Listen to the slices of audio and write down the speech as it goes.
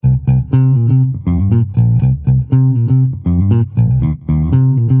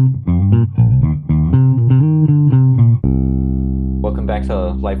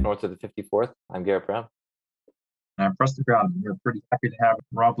north of the 54th. I'm Garrett Brown. I'm Preston Brown. We're pretty happy to have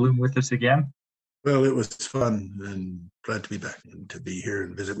Rob Bloom with us again. Well, it was fun and glad to be back and to be here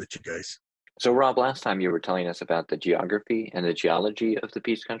and visit with you guys. So, Rob, last time you were telling us about the geography and the geology of the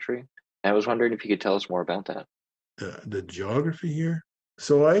Peace Country. I was wondering if you could tell us more about that. The geography here.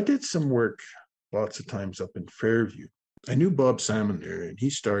 So I did some work lots of times up in Fairview. I knew Bob Salmon there, and he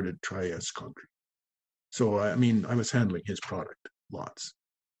started Tri-S Concrete. So, I was handling his product lots.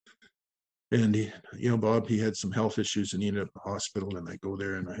 And Bob, he had some health issues and he ended up in the hospital. And I go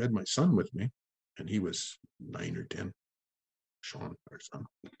there and I had my son with me, and he was 9 or 10, Sean, our son.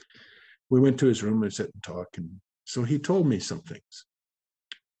 We went to his room and sat and talked. And so he told me some things.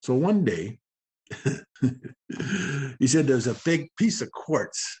 So one day, he said there's a big piece of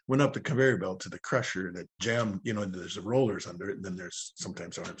quartz went up the conveyor belt to the crusher and it jammed, and there's the rollers under it. And then there's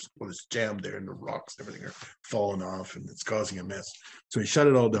sometimes arms. Well, it's jammed there and the rocks and everything are falling off and it's causing a mess. So he shut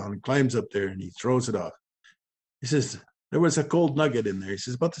it all down and climbs up there and he throws it off. He says, there was a gold nugget in there. He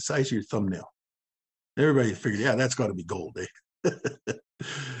says, about the size of your thumbnail. Everybody figured, yeah, that's got to be gold, eh?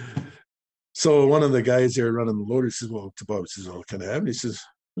 So one of the guys there running the loader says, well, to Bob, says, well, can I have it? He says,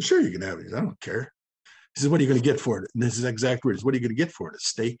 well, sure, you can have it. He says, I don't care. He says, what are you going to get for it? And this is exact words. What are you going to get for it? A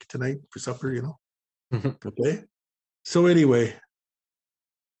steak tonight for supper, Okay. So anyway,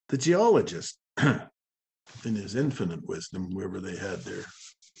 the geologist, in his infinite wisdom, whoever they had there,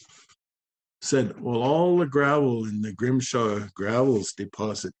 said, well, all the gravel in the Grimshaw Gravels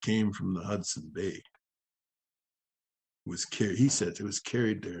deposit came from the Hudson Bay. He said it was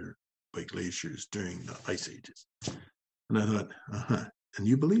carried there by glaciers during the ice ages. And I thought, and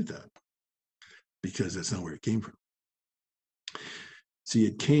you believe that? Because that's not where it came from. See,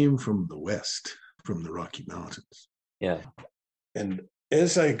 it came from the west, from the Rocky Mountains. Yeah. And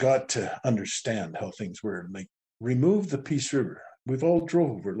as I got to understand how things were, like remove the Peace River. We've all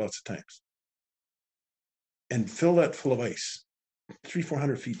drove over it lots of times. And fill that full of ice,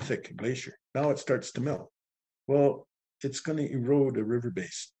 300-400 feet thick glacier. Now it starts to melt. Well, it's going to erode a river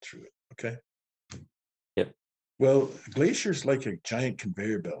base through it, okay? Yep. Well, a glacier is like a giant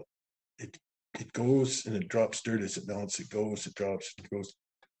conveyor belt. It goes and it drops dirt as it melts. It goes, it drops, it goes.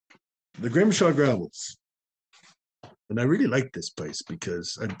 The Grimshaw Gravels. And I really like this place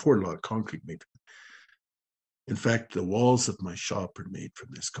because I poured a lot of concrete made. In fact, the walls of my shop are made from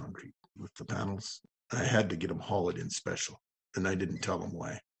this concrete with the panels. I had to get them hauled in special. And I didn't tell them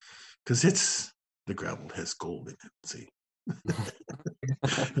why. Because the gravel has gold in it, see?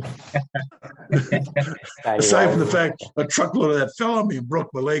 Aside from the fact a truckload of that fell on me and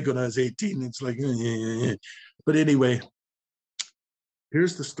broke my leg when I was 18, it's like, But anyway,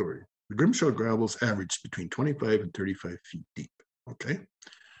 here's the story. The Grimshaw Gravels averaged between 25 and 35 feet deep, okay?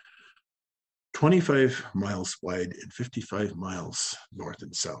 25 miles wide and 55 miles north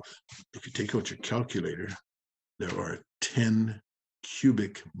and south. If you take out your calculator, there are 10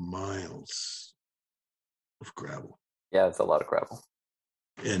 cubic miles of gravel. Yeah, it's a lot of gravel.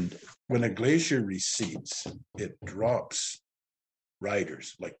 And when a glacier recedes, it drops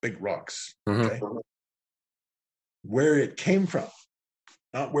riders, like big rocks, okay? Mm-hmm. Where it came from,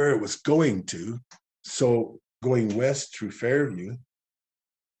 not where it was going to. So going west through Fairview,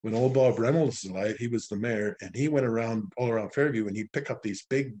 when old Bob Reynolds was alive, he was the mayor, and he went all around Fairview, and he'd pick up these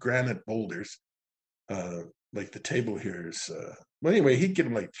big granite boulders, like the table here is. Well, anyway, he'd get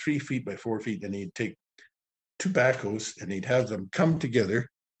them like 3 feet by 4 feet, and he'd take 2 backhoes, and he'd have them come together.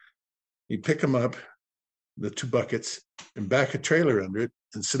 He'd pick them up, the 2 buckets, and back a trailer under it,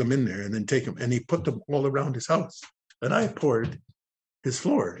 and sit them in there, and then take them, and he put them all around his house. And I poured his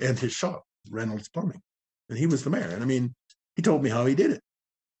floor and his shop, Reynolds Plumbing, and he was the mayor. And he told me how he did it.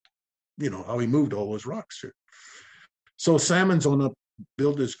 How he moved all those rocks through. So Salmon's on up,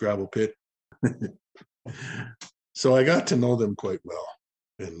 build this gravel pit. So I got to know them quite well.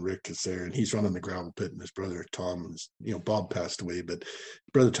 And Rick is there, and he's running the gravel pit, and his brother Tom is, Bob passed away, but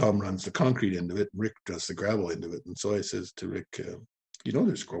brother Tom runs the concrete end of it, and Rick does the gravel end of it. And so I says to Rick,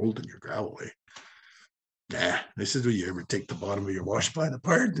 there's gold in your gravel, eh? Nah. I said, will you ever take the bottom of your wash plant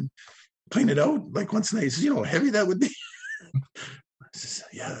apart and clean it out like once a night? He says, how heavy that would be? I says,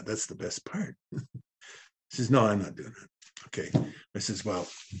 yeah, that's the best part. He says, no, I'm not doing that. Okay. I says, well,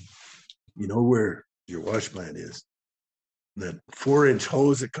 you know where your wash plant is? That 4-inch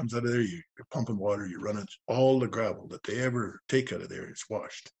hose that comes out of there, you're pumping water, you're running all the gravel that they ever take out of there is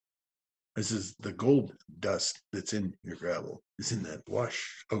washed. I says, the gold dust that's in your gravel is in that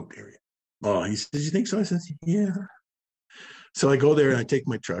wash out area. Oh, he says, you think so? I says, yeah. So I go there and I take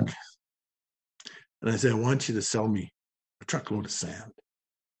my truck and I say, I want you to sell me a truckload of sand.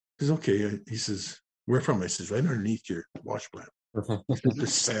 He says, okay. He says, where from? I says, right underneath your wash plant.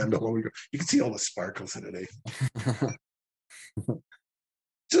 There's sand all over. You can see all the sparkles in it.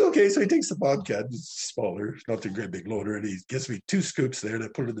 So, okay, so he takes the Bobcat, it's smaller, not the great big loader, and he gives me 2 scoops there, and I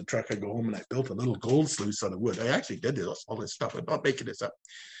put it in the truck. I go home and I built a little gold sluice out of wood. I actually did all this stuff. I'm not making this up.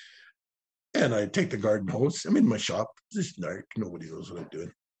 And I take the garden hose. I'm in my shop. It's dark. Nobody knows what I'm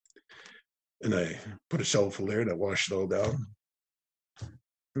doing. And I put a shovelful there and I washed it all down.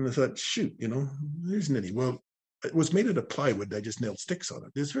 And I thought, shoot, there isn't any. Well, it was made out of plywood. I just nailed sticks on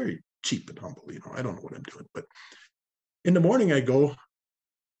it. It's very cheap and humble. I don't know what I'm doing. But in the morning I go,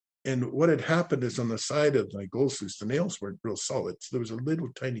 and what had happened is on the side of my gold sluice, the nails weren't real solid. So there was a little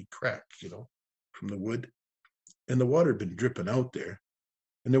tiny crack, from the wood. And the water had been dripping out there.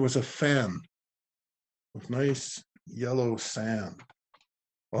 And there was a fan with nice yellow sand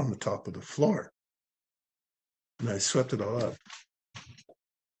on the top of the floor. And I swept it all up.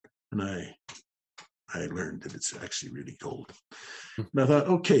 And I learned that it's actually really gold. And I thought,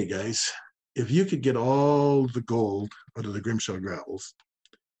 okay, guys, if you could get all the gold out of the Grimshaw gravels,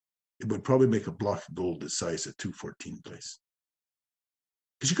 it would probably make a block of gold the size of 214 place.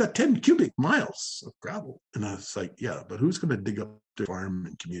 Because you got 10 cubic miles of gravel. And I was like, yeah, but who's going to dig up their farm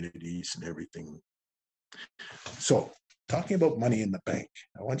and communities and everything? So, talking about money in the bank,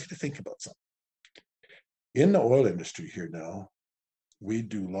 I want you to think about something. In the oil industry here now, we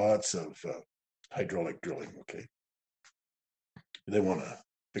do lots of hydraulic drilling, okay? They want to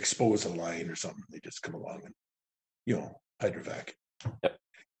expose a line or something. They just come along and, hydrovac. Yep.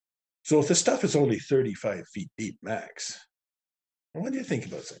 So if the stuff is only 35 feet deep max, what do you think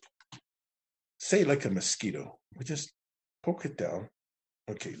about something? Say like a mosquito. We just poke it down.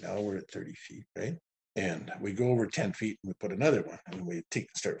 Okay, now we're at 30 feet, right? And we go over 10 feet and we put another one. And we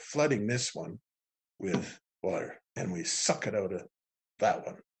start flooding this one with water. And we suck it out of that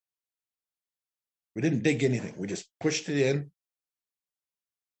one. We didn't dig anything. We just pushed it in.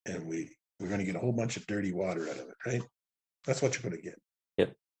 And we're going to get a whole bunch of dirty water out of it, right? That's what you're going to get.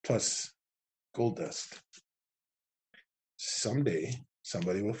 Yep. Plus gold dust. Someday,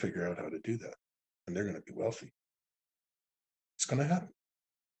 somebody will figure out how to do that. And they're going to be wealthy. It's going to happen.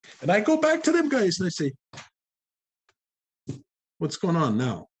 And I go back to them guys and I say, what's going on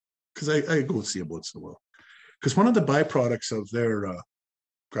now? Because I go see them once in a while. Because one of the byproducts of their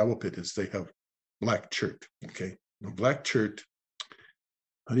gravel pit is they have black chert, okay? Now, black chert,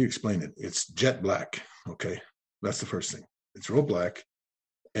 how do you explain it? It's jet black, okay? That's the first thing. It's real black,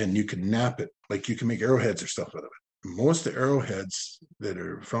 and you can nap it. Like you can make arrowheads or stuff out of it. Most of the arrowheads that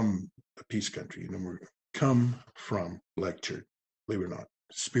are from the Peace Country come from black chert, believe it or not.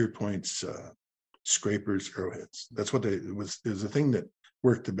 Spear points, scrapers, arrowheads. That's what it was a thing that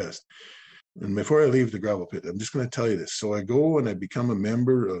worked the best. And before I leave the gravel pit, I'm just going to tell you this. So I go and I become a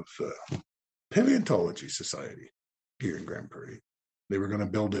member of Paleontology Society here in Grand Prairie. They were going to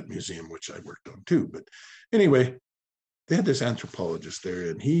build that museum, which I worked on too. But anyway, they had this anthropologist there,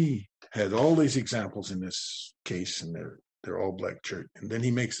 and he had all these examples in this case, and they're all black chert. And then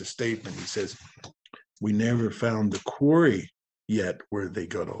he makes a statement. He says, we never found the quarry yet where they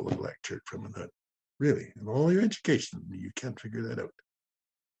got all the black chert from. And that, really, in all your education, you can't figure that out.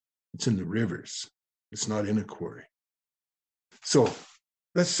 It's in the rivers. It's not in a quarry. So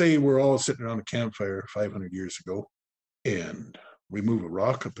let's say we're all sitting around a campfire 500 years ago, and we move a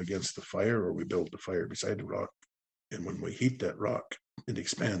rock up against the fire, or we build the fire beside the rock. And when we heat that rock, it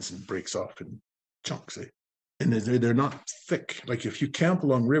expands and breaks off in chunks. And they're not thick. Like if you camp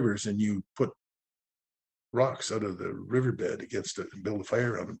along rivers and you put rocks out of the riverbed against it and build a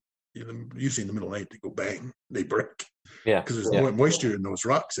fire on them, usually in the middle of the night, they go bang, they break. Yeah. Because there's no moisture in those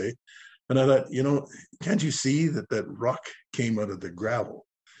rocks, And I thought, can't you see that rock came out of the gravel?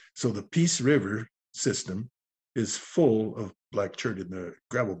 So the Peace River system is full of black chert in the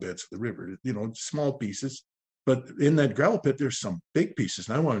gravel beds of the river, small pieces. But in that gravel pit, there's some big pieces,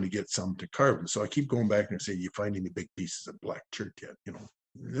 and I wanted to get some to carve them. So I keep going back and saying, you find any big pieces of black chert yet?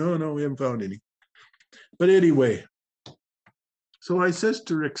 No, we haven't found any. But anyway, so I says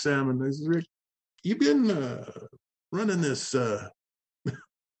to Rick Salmon, I says, Rick, you've been running this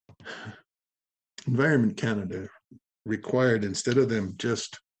Environment Canada required, instead of them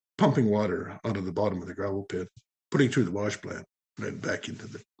just pumping water out of the bottom of the gravel pit, putting through the wash plant right back into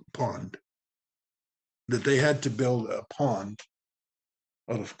the pond, that they had to build a pond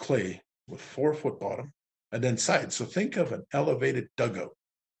out of clay with 4-foot bottom and then sides. So think of an elevated dugout.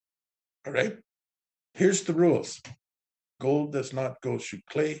 All right? Here's the rules. Gold does not go through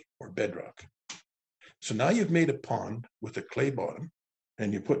clay or bedrock. So now you've made a pond with a clay bottom,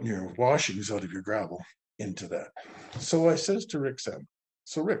 and you're putting your washings out of your gravel into that. So I says to Rick Sam,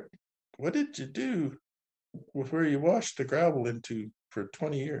 so Rick, what did you do with where you washed the gravel into for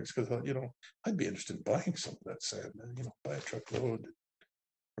 20 years, because I'd be interested in buying some of that sand, buy a truckload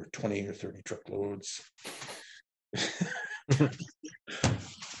or 20 or 30 truckloads.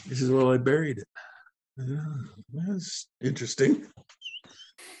 He says, well, I buried it. That's interesting.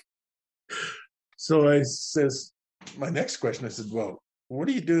 So I says, my next question, I said, well, what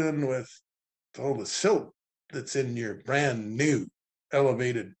are you doing with all the silt that's in your brand new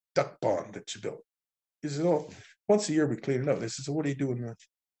elevated duck pond that you built? He says, oh, once a year we clean it out. I said, so what are you doing with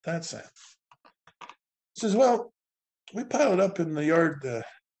that sand? He says, well, we pile it up in the yard,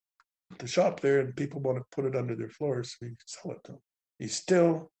 the shop there, and people want to put it under their floors. So we sell it to them. He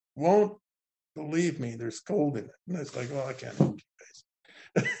still won't believe me. There's gold in it. And it's like, oh, I can't help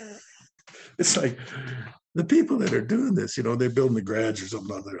you guys. It's like the people that are doing this, they're building a garage or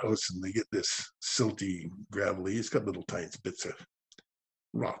something on their house, and they get this silty, gravelly. It's got little tiny bits of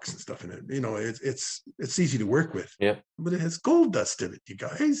rocks and stuff in it. It's easy to work with. Yeah. But it has gold dust in it, you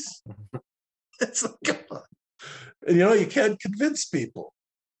guys. It's like, come on. And you can't convince people.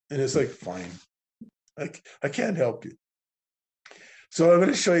 And it's like, fine. I can't help you. So I'm going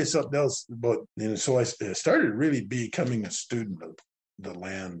to show you something else about, so I started really becoming a student of the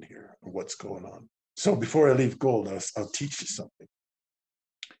land here, what's going on. So before I leave gold, I'll teach you something.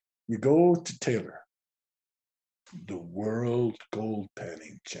 You go to Taylor, the World Gold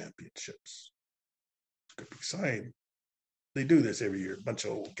Panning Championships. Good big sign. They do this every year. A bunch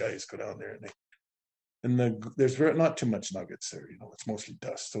of old guys go down there, and there's not too much nuggets there. It's mostly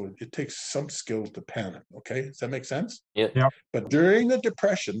dust. So it takes some skill to pan it. Okay, does that make sense? Yeah. But during the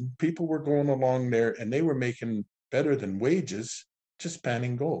Depression, people were going along there, and they were making better than wages just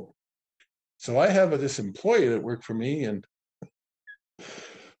panning gold. So I have this employee that worked for me, and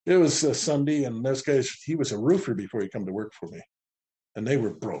it was a Sunday, and those guys, he was a roofer before he come to work for me. And they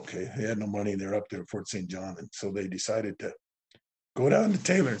were broke. They had no money. They're up there at Fort St. John. And so they decided to go down to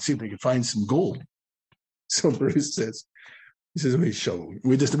Taylor and see if they could find some gold. So Bruce says, we shoveled.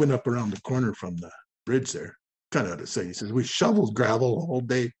 We just went up around the corner from the bridge there, kind of out of sight. He says, we shoveled gravel all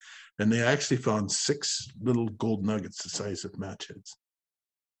day. And they actually found 6 little gold nuggets the size of match heads.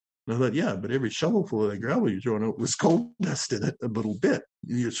 And I thought, yeah, but every shovelful of the gravel you're throwing out was gold dust in it a little bit.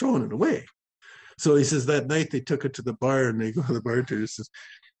 You're throwing it away. So he says that night they took it to the bar, and they go to the bartender and says,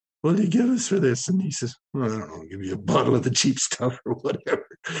 what do you give us for this? And he says, well, I don't know, I'll give you a bottle of the cheap stuff or whatever.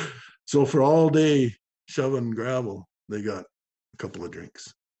 So for all day shoving gravel, they got a couple of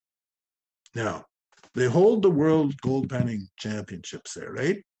drinks. Now, they hold the World Gold Panning Championships there,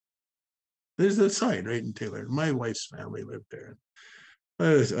 right? There's a sign right in Taylor. My wife's family lived there.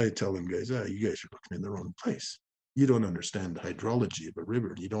 I tell them guys, you guys are looking in the wrong place. You don't understand the hydrology of a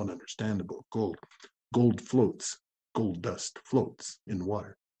river. You don't understand about gold. Gold floats. Gold dust floats in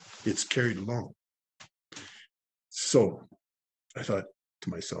water. It's carried along. So I thought to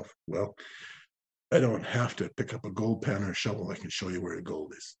myself, well, I don't have to pick up a gold pan or a shovel. I can show you where the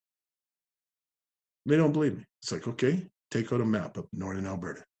gold is. They don't believe me. It's like, okay, take out a map of northern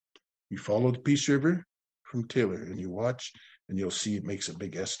Alberta. You follow the Peace River from Taylor, and you watch, and you'll see it makes a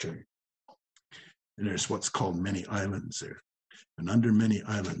big S turn. And there's what's called many islands there. And under many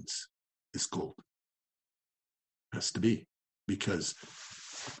islands is gold. Has to be, because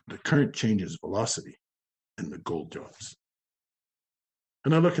the current changes velocity and the gold drops.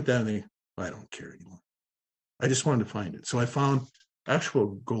 And I look at that and think, I don't care anymore. I just wanted to find it. So I found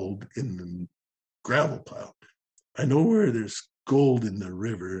actual gold in the gravel pile. I know where there's gold in the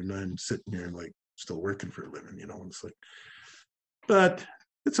river, and I'm sitting here like still working for a living, and it's like, but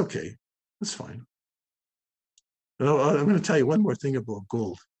it's okay. It's fine. I'm going to tell you one more thing about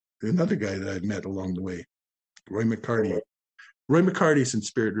gold. Another guy that I've met along the way, Roy McCarty. Roy McCarty's in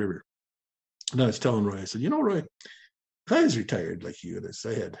Spirit River. And I was telling Roy, I said, Roy, if I was retired like you,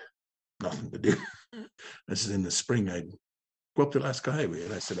 I had nothing to do. I said, in the spring, I'd go up the Alaska Highway.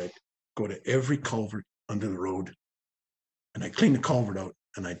 And I said, I'd go to every culvert under the road, and I'd clean the culvert out,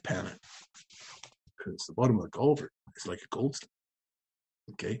 and I'd pan it. Because the bottom of the culvert is like a gold standard.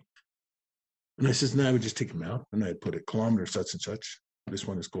 Okay. And I says, I would just take them out, and I'd put a kilometer such and such. This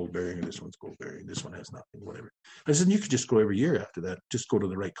one is gold bearing, and this one's gold bearing. This one has nothing, whatever. I said, you could just go every year after that. Just go to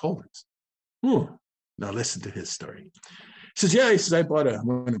the right culverts. Oh, now listen to his story. He says, he says, I bought a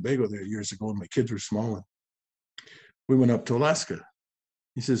Winnebago there years ago, and my kids were small, and we went up to Alaska.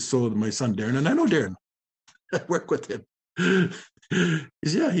 He says, so my son Darren, and I know Darren, I work with him. He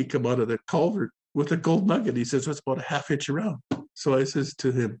says, he come out of the culvert with a gold nugget. He says, it's about a half inch around. So I says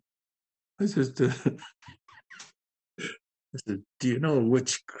to him, I said, do you know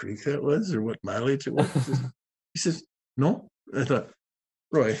which creek that was or what mileage it was? He says, no. I thought,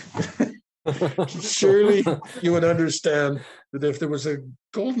 Roy, Surely you would understand that if there was a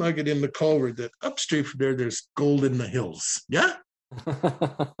gold nugget in the culvert, that upstream from there, there's gold in the hills. Yeah.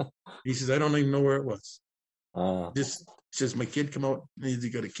 He says, I don't even know where it was. Just says, my kid come out, and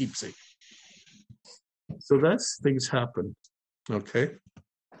he's got a keepsake. So that's things happen. Okay.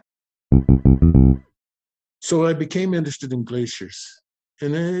 So I became interested in glaciers.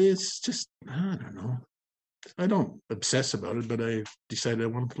 And it's just, I don't know. I don't obsess about it, but I decided I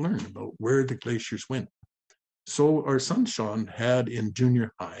wanted to learn about where the glaciers went. So our son Sean had in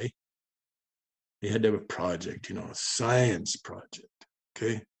junior high, he had to have a project, a science project.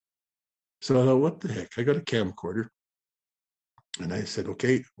 Okay. So I thought, what the heck? I got a camcorder. And I said,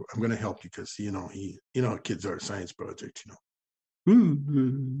 okay, I'm going to help you because, how kids are, science project,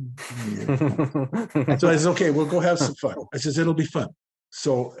 So I said, okay, we'll go have some fun. I says, it'll be fun.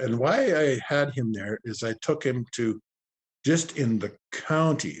 So, and why I had him there is I took him to just in the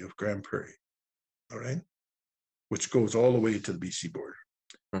county of Grand Prairie, all right, which goes all the way to the BC border.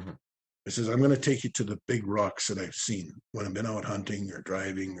 Mm-hmm. I says, I'm going to take you to the big rocks that I've seen when I've been out hunting or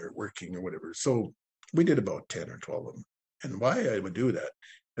driving or working or whatever. So we did about 10 or 12 of them. And why I would do that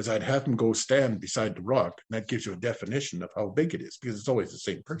is I'd have them go stand beside the rock, and that gives you a definition of how big it is because it's always the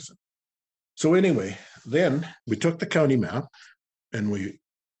same person. So then we took the county map and we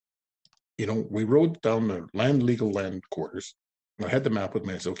rode down the legal land quarters. I had the map with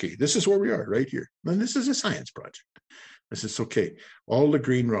me. I said, okay, this is where we are right here. And this is a science project. I said, okay, all the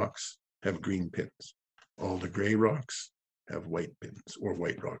green rocks have green pins. All the gray rocks have white pins, or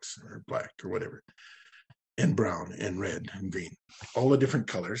white rocks or black or whatever, and brown and red and green, all the different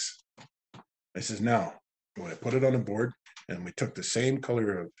colors. I says, now, when I put it on a board and we took the same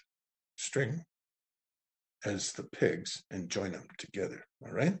color of string as the pigs and join them together,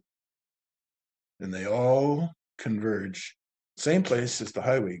 all right? And they all converge, same place as the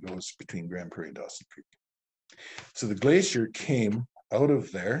highway goes between Grand Prairie and Dawson Creek. So the glacier came out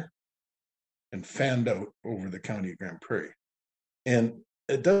of there and fanned out over the county of Grand Prairie. And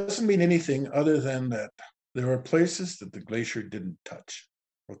it doesn't mean anything other than that there are places that the glacier didn't touch,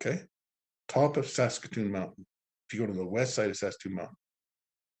 okay? Top of Saskatoon Mountain. If you go to the west side of Saskatoon Mountain,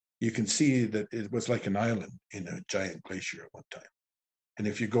 you can see that it was like an island in a giant glacier at one time. And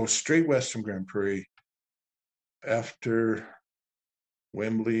if you go straight west from Grand Prairie, after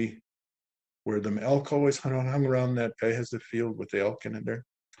Wembley, where the elk always hung around, that guy has the field with the elk in it there.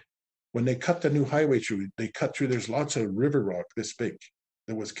 When they cut the new highway through, there's lots of river rock this big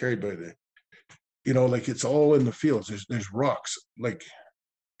that was carried by the, like it's all in the fields. There's rocks like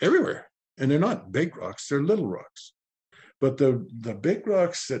everywhere. And they're not big rocks, they're little rocks. But the big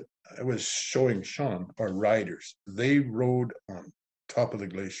rocks that I was showing Sean are riders. They rode on top of the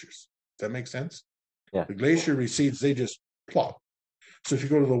glaciers. Does that make sense? Yeah. The glacier recedes, they just plop. So if you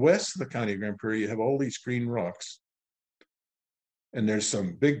go to the west of the county of Grand Prairie, you have all these green rocks. And there's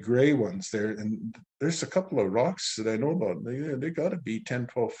some big gray ones there. And there's a couple of rocks that I know about. They got to be 10,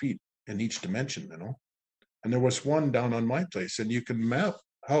 12 feet in each dimension, And there was one down on my place. And you can map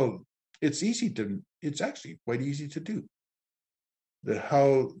how it's actually quite easy to do.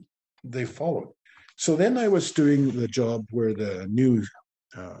 How they followed. So then I was doing the job where the new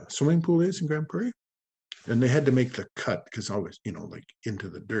swimming pool is in Grand Prairie. And they had to make the cut because I was, like into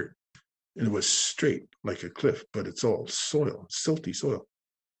the dirt. And it was straight like a cliff, but it's all soil, silty soil.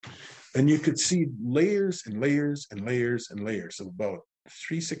 And you could see layers and layers and layers and layers of about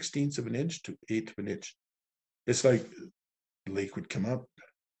 3/16 of an inch to 1/8 of an inch. It's like the lake would come up,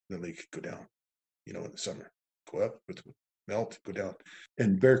 the lake could go down, in the summer, go up, it would melt, go down.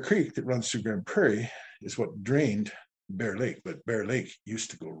 And Bear Creek that runs through Grand Prairie is what drained Bear Lake, but Bear Lake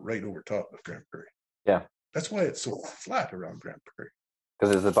used to go right over top of Grand Prairie. Yeah. That's why it's so flat around Grand Prairie.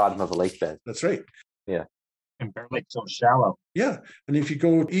 Because it's the bottom of a lake bed. That's right. Yeah. And Bear Lake's so shallow. Yeah. And if you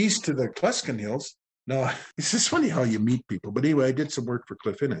go east to the Kluskin Hills, now it's just funny how you meet people. But anyway, I did some work for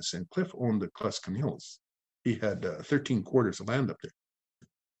Cliff Innes, and Cliff owned the Kluskin Hills. He had 13 quarters of land up there.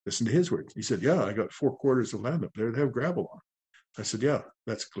 Listen to his words. He said, yeah, I got 4 quarters of land up there that have gravel on. I said, yeah,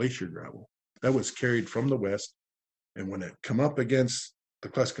 that's glacier gravel. That was carried from the west. And when it come up against the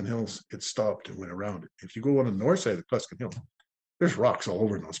Kluskin Hills, it stopped and went around it. If you go on the north side of the Kluskin Hills, there's rocks all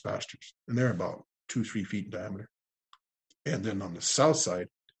over in those pastures. And they're about 2-3 feet in diameter. And then on the south side,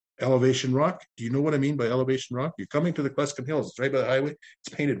 elevation rock. Do you know what I mean by elevation rock? You're coming to the Kluskin Hills. It's right by the highway.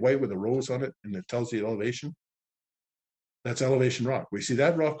 It's painted white with a rose on it, and it tells you the elevation. That's elevation rock. We see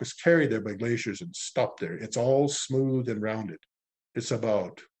that rock was carried there by glaciers and stopped there. It's all smooth and rounded. It's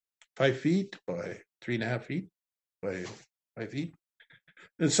about 5 feet by 3.5 feet by 5 feet.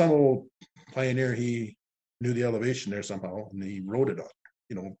 And some old pioneer, he knew the elevation there somehow, and he wrote it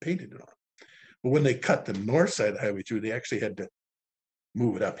on, painted it on. But when they cut the north side of the highway through, they actually had to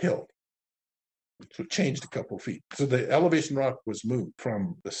move it uphill. So it changed a couple of feet. So the elevation rock was moved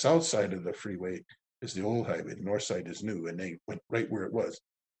from the south side of the freeway is the old highway, the north side is new, and they went right where it was.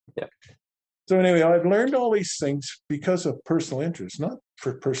 Yeah. So anyway, I've learned all these things because of personal interest, not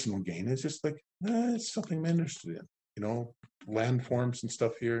for personal gain. It's just like, it's something I'm interested in, landforms and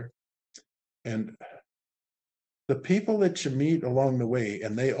stuff here. And the people that you meet along the way,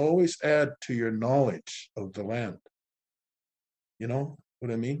 and they always add to your knowledge of the land. You know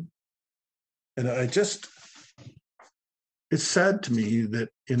what I mean? And it's sad to me that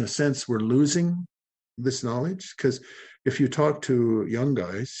in a sense we're losing this knowledge, because if you talk to young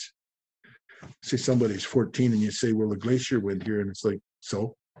guys, say somebody's 14 and you say, well, a glacier went here, and it's like,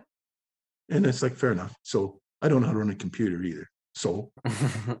 so? And it's like, fair enough. So I don't know how to run a computer either. So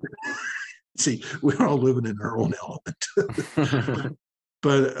see, we're all living in our own element.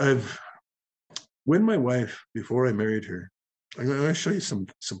 But when my wife, before I married her, I'm going to show you some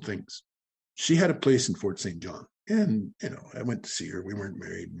things. She had a place in Fort St. John, and I went to see her. We weren't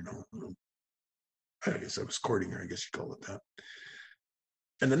married, I guess I was courting her, I guess you call it that.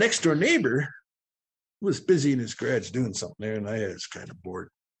 And the next door neighbor was busy in his garage doing something there, and I was kind of bored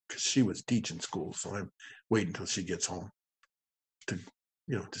because she was teaching school, so I'm waiting until she gets home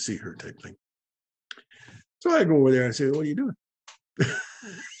to see her type thing. So I go over there and I say, what are you doing?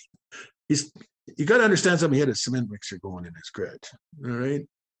 You got to understand something. He had a cement mixer going in his garage. All right.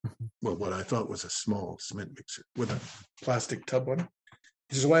 Well, what I thought was a small cement mixer with a plastic tub on it.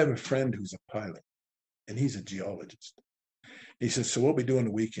 He says, well, I have a friend who's a pilot, and he's a geologist. He says, so what we do on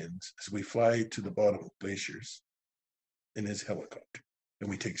the weekends is we fly to the bottom of glaciers in his helicopter, and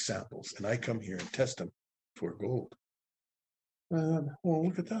we take samples, and I come here and test them for gold. Well,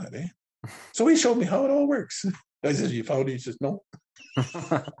 look at that, eh? So he showed me how it all works. I said, you found it? He says, no.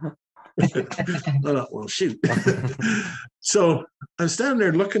 No, well, shoot. So I'm standing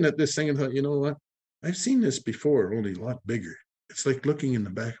there looking at this thing and thought, you know what? I've seen this before, only a lot bigger. It's like looking in the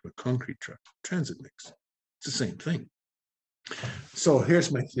back of a concrete truck, transit mix. It's the same thing. So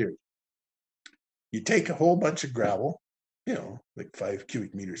here's my theory. You take a whole bunch of gravel, like 5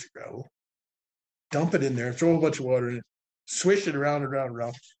 cubic meters of gravel, dump it in there, throw a bunch of water in it, swish it around,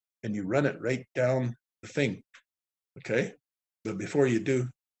 and you run it right down the thing. Okay? But before you do,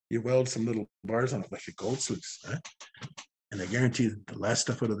 you weld some little bars on it like a gold sluice. Huh? And I guarantee that the last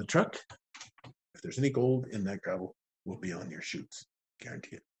stuff out of the truck, if there's any gold in that gravel, will be on your chutes.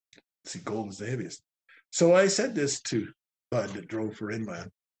 Guarantee it. See, gold is the heaviest. So I said this to Bud that drove for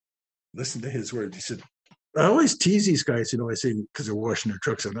Inland. Listen to his words. He said, I always tease these guys, I say, because they're washing their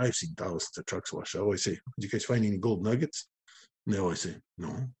trucks, and I've seen thousands of trucks washed. I always say, did you guys find any gold nuggets? And they always say,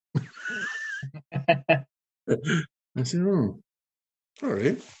 no. I said, oh, all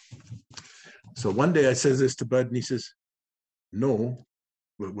right. So one day I says this to Bud, and he says, no.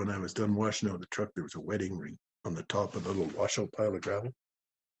 But when I was done washing out the truck, there was a wedding ring on the top of the little washout pile of gravel,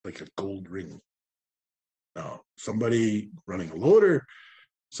 like a gold ring. Now, somebody running a loader,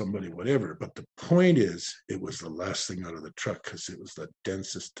 somebody whatever, but the point is, it was the last thing out of the truck because it was the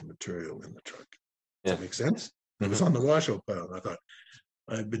densest material in the truck. Does that make sense? Mm-hmm. It was on the washout pile. I thought,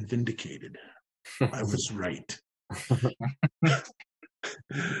 I've been vindicated. I was right.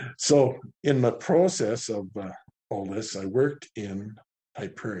 So in the process of all this, I worked in High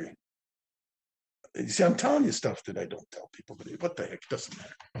Prairie. You see, I'm telling you stuff that I don't tell people, but what the heck, doesn't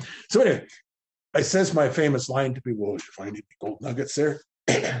matter. So anyway, I says my famous line to people, did you find any gold nuggets there?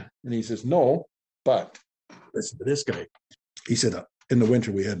 And he says, no, but listen to this guy. He said, in the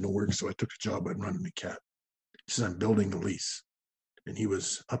winter we had no work, so I took a job on running the cat. He says, I'm building a lease. And he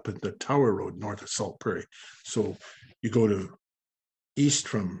was up at the Tower Road north of Salt Prairie. So you go to east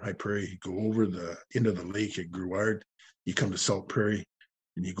from High Prairie, you go over into the lake at Grouard, you come to Salt Prairie,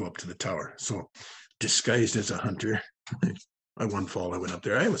 and you go up to the tower. So disguised as a hunter, one fall I went up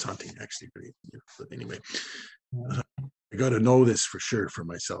there. I was hunting actually, but anyway, I got to know this for sure for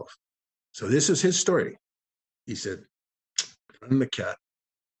myself. So this is his story. He said, "Run the cat,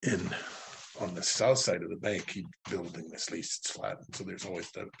 and on the south side of the bank, he's building this lease. It's flat, so there's always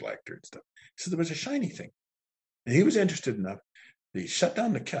that black dirt stuff. He said there was a shiny thing, and he was interested enough that he shut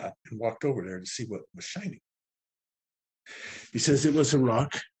down the cat and walked over there to see what was shining. He says it was a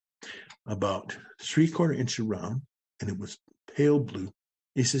rock about 3/4 inch around, and it was pale blue.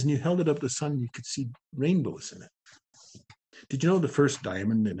 He says, and you held it up to the sun, you could see rainbows in it. Did you know the first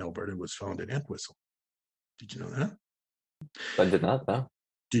diamond in Alberta was found at Entwistle? Did you know that? I did not, no.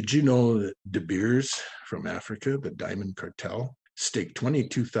 Did you know that De Beers from Africa, the diamond cartel, staked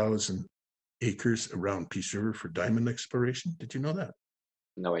 22,000 acres around Peace River for diamond exploration? Did you know that?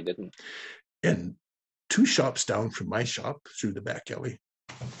 No, I didn't. And 2 shops down from my shop through the back alley,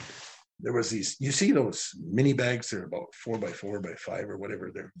 there was these, you see those mini bags, they're about 4x4x5 or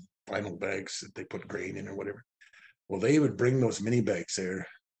whatever, they're vinyl bags that they put grain in or whatever. Well, they would bring those mini bags there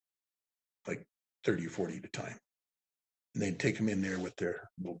like 30 or 40 at a time. And they'd take them in there with their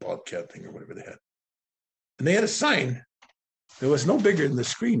little Bobcat thing or whatever they had. And they had a sign that was no bigger than the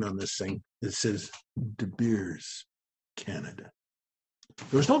screen on this thing that says De Beers, Canada.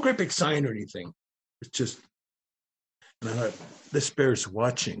 There was no great big sign or anything. It's just, and I thought, this bears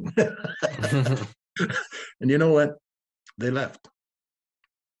watching. And you know what? They left.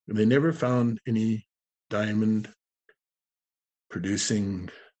 They never found any diamond producing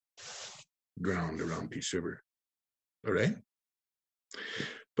ground around Peace River. All right.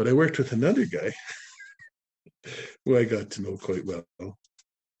 But I worked with another guy who I got to know quite well.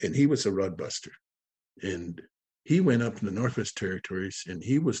 And he was a rod buster. And he went up in the Northwest Territories, and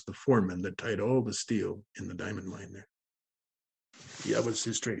he was the foreman that tied all the steel in the diamond mine there. Yeah, that was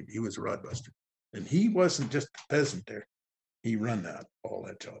his trade. He was a rod buster. And he wasn't just a peasant there. He run all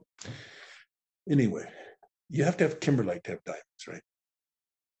that job. Anyway, you have to have kimberlite to have diamonds, right?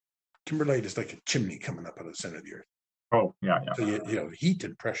 Kimberlite is like a chimney coming up out of the center of the earth. Oh, yeah. So you have heat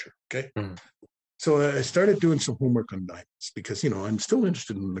and pressure, okay? Mm-hmm. So I started doing some homework on diamonds because, I'm still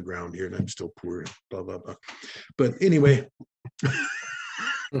interested in the ground here and I'm still poor and blah, blah, blah. But anyway,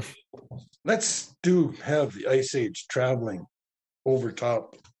 let's have the Ice Age traveling over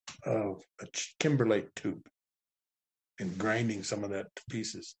top of a kimberlite tube and grinding some of that to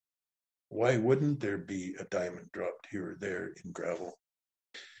pieces. Why wouldn't there be a diamond dropped here or there in gravel?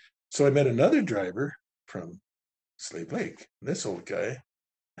 So I met another driver from Slave Lake. This old guy,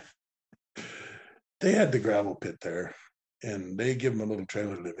 they had the gravel pit there, and they give him a little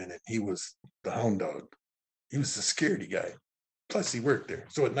trailer to live in it. He was the hound dog. He was the scaredy guy. Plus, he worked there.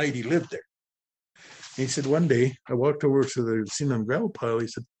 So at night, he lived there. And he said, one day, I walked over to the seen on gravel pile. He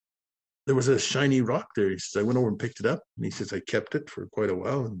said, there was a shiny rock there. He says, I went over and picked it up. And he says, I kept it for quite a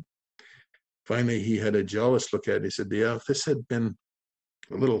while. And finally, he had a geologist look at it. He said, yeah, if this had been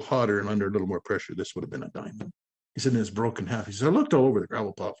a little hotter and under a little more pressure, this would have been a diamond. He said, it's broken half. He said, I looked all over the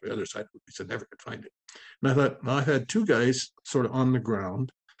gravel pile for the other side. He said, never could find it. And I thought, well, I've had 2 guys sort of on the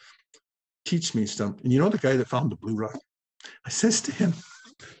ground teach me something. And you know the guy that found the blue rock? I says to him,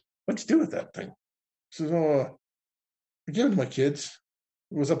 what'd you do with that thing? He says, I gave it to my kids.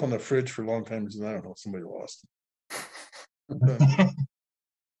 It was up on the fridge for a long time. He says, I don't know, somebody lost it.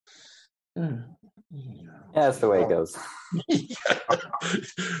 Yeah, that's the way it goes.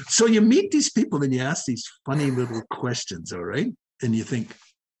 So you meet these people and you ask these funny little questions, all right? And you think,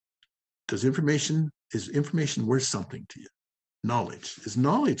 is information worth something to you? Knowledge. Is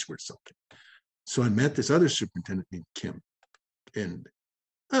knowledge worth something? So I met this other superintendent named Kim. And,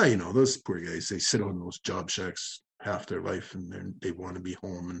 those poor guys, they sit on those job shacks half their life and they want to be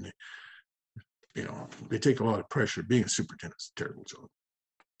home. And, they take a lot of pressure. Being a superintendent is a terrible job.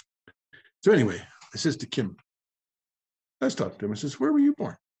 So anyway, I says to Kim, let's talk to him. I says, where were you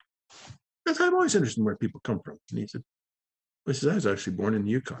born? Because I'm always interested in where people come from. And he said, I was actually born in the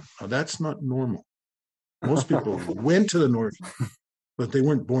Yukon. Now, that's not normal. Most people went to the north, but they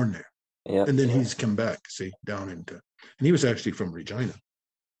weren't born there. Yep. And then he's come back, down into, and he was actually from Regina.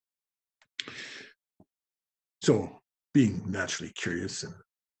 So being naturally curious and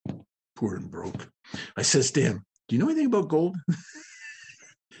poor and broke, I says to him, do you know anything about gold?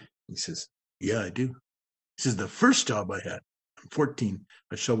 He says, yeah, I do. He says, the first job I had, I'm 14,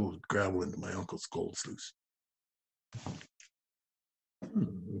 I shoveled gravel into my uncle's gold sluice.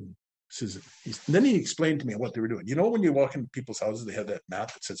 Then he explained to me what they were doing. When you walk into people's houses, they have that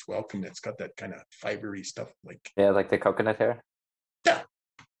mat that says welcome. It's got that kind of fibery stuff. Like the coconut hair? Yeah.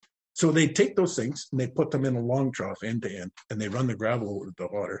 So they take those things and they put them in a long trough end to end, and they run the gravel over the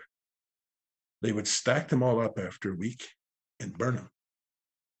water. They would stack them all up after a week and burn them.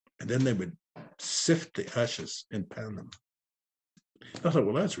 And then they would sift the ashes and pound them. I thought,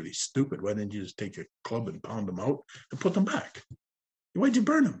 well, that's really stupid. Why didn't you just take a club and pound them out and put them back? Why'd you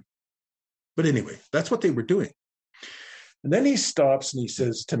burn them? But anyway, that's what they were doing. And then he stops and he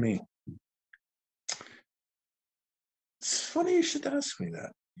says to me, it's funny you should ask me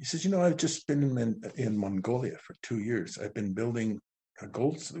that. He says, I've just been in Mongolia for 2 years. I've been building a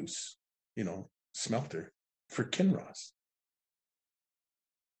gold sluice, smelter for Kinross.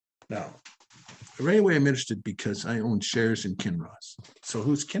 Now, right away, I'm interested because I own shares in Kinross. So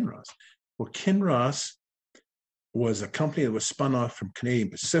who's Kinross? Well, Kinross was a company that was spun off from Canadian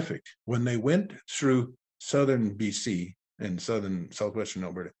Pacific when they went through southern BC and southwestern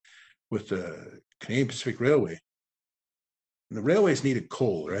Alberta with the Canadian Pacific Railway. And the railways needed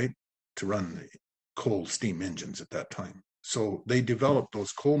coal, right? to run the coal steam engines at that time. So they developed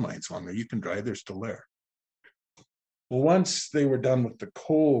those coal mines on there. You can drive, they're still there. Well, once they were done with the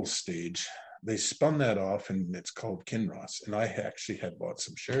coal stage, they spun that off, and it's called Kinross. And I actually had bought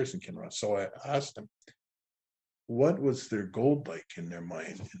some shares in Kinross. So I asked him, what was their gold like in their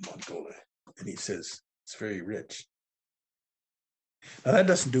mine in Mongolia? And he says, it's very rich. Now, that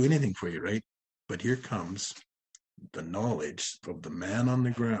doesn't do anything for you, right? But here comes the knowledge of the man on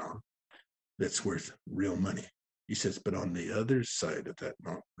the ground that's worth real money. He says, but on the other side of that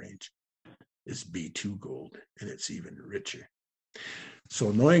mountain range is B2 gold, and it's even richer.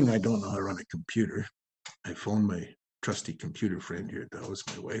 So knowing I don't know how to run a computer, I phoned my trusty computer friend here at the house,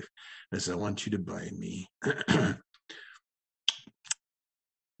 my wife, and I said, I want you to buy me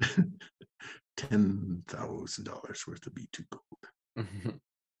 $10,000 worth of B2 gold.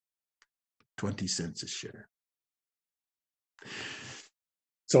 20 cents a share.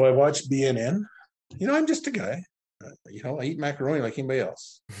 So I watched BNN. I'm just a guy. I eat macaroni like anybody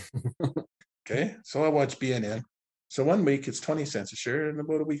else. Okay, so I watch BNN. So one week it's 20 cents a share, and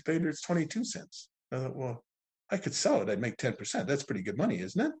about a week later it's 22 cents. I thought, well, I could sell it. I'd make 10%. That's pretty good money,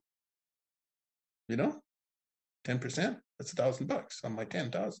 isn't it? 10%. That's $1,000 on my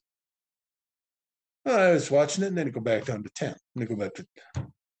 10,000. Well, I was watching it, and then it go back down to 10. And it go back to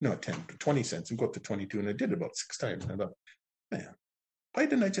 10 to 20 cents, and go up to 22. And I did it about 6 times. And I thought, man, why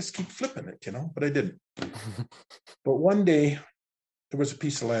didn't I just keep flipping it? But I didn't. But one day there was a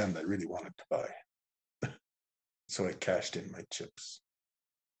piece of land I really wanted to buy. So I cashed in my chips.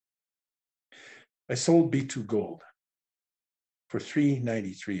 I sold B2 gold for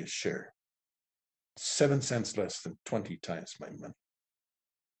 $3.93 a share, 7 cents less than 20 times my money.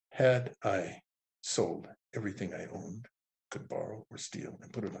 Had I sold everything I owned, could borrow or steal,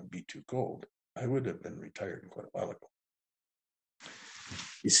 and put it on B2 gold, I would have been retired quite a while ago.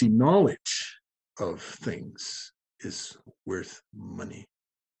 You see, knowledge of things is worth money.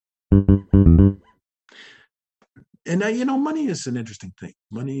 And money is an interesting thing.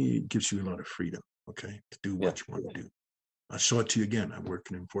 Money gives you a lot of freedom, okay, to do what you want to do. I'll show it to you again. I'm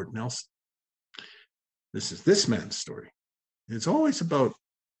working in Fort Nelson. This is this man's story. It's always about,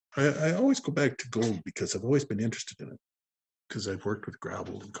 I always go back to gold because I've always been interested in it, because I've worked with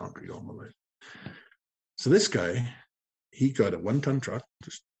gravel and concrete all my life. So this guy, he got a 1-ton truck,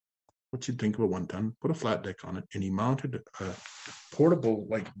 just what you'd think of a 1-ton, put a flat deck on it, and he mounted a portable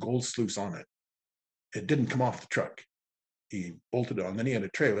gold sluice on it. It didn't come off the truck. He bolted it on. Then he had a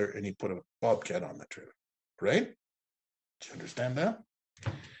trailer, and he put a bobcat on the trailer. Right? Do you understand that?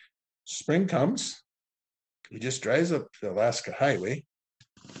 Spring comes. He just drives up the Alaska Highway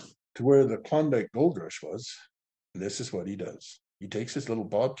to where the Klondike Gold Rush was. And this is what he does. He takes his little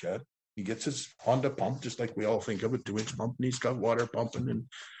bobcat. He gets his Honda pump, just like we all think of, a 2-inch pump, and he's got water pumping, and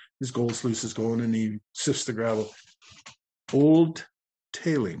his gold sluice is going, and he sifts the gravel. Old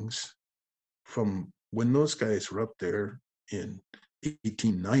tailings from when those guys were up there in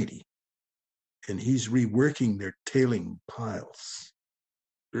 1890, and he's reworking their tailing piles.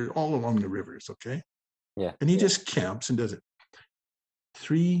 They're all along the rivers, okay? Yeah. And he just camps and does it.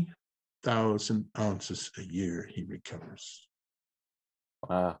 3,000 ounces a year he recovers.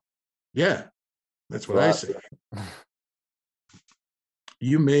 Wow. Yeah, that's what I say.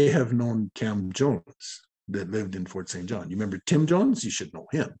 You may have known Cam Jones that lived in Fort St. John. You remember Tim Jones? You should know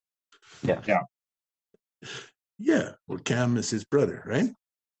him. Yeah. Well, Cam is his brother, right?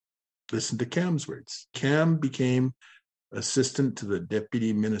 Listen to Cam's words. Cam became assistant to the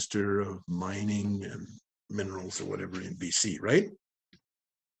Deputy Minister of Mining and Minerals or whatever in BC, right?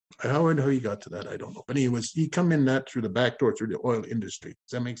 How he got to that, I don't know. But he come in that through the back door, through the oil industry.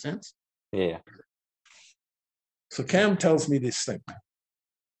 Does that make sense? Yeah. So Cam tells me this thing.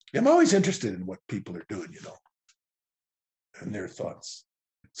 I'm always interested in what people are doing, and their thoughts.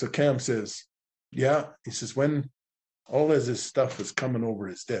 So Cam says, he says, when all of this stuff was coming over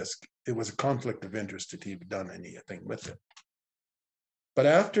his desk, it was a conflict of interest that he'd done anything with it. But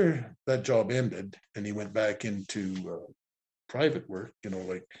after that job ended and he went back into private work,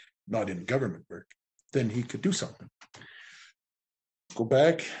 not in government work, then he could do something. Go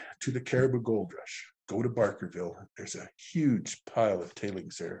back to the Caribou Gold Rush. Go to Barkerville. There's a huge pile of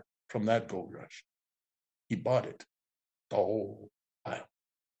tailings there from that gold rush. He bought it, the whole pile.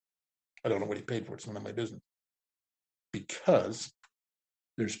 I don't know what he paid for it. It's none of my business. Because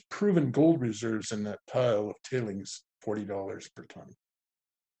there's proven gold reserves in that pile of tailings, $40 per ton.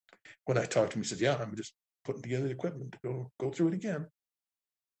 When I talked to him, he said, I'm just putting together the equipment to go through it again.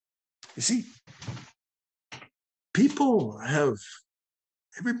 You see, people have,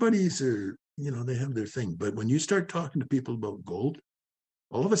 everybody's they have their thing. But when you start talking to people about gold,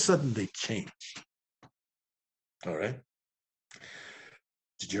 All of a sudden, they change. All right.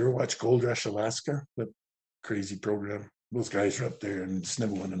 Did you ever watch Gold Rush Alaska? That crazy program. Those guys are up there and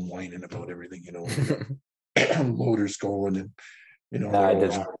sniveling and whining about everything, Motors going and No, I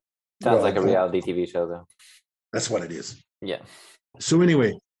didn't. Sounds like a reality TV show, though. That's what it is. Yeah. So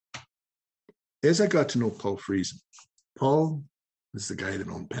anyway, as I got to know Paul Friesen, Paul is the guy that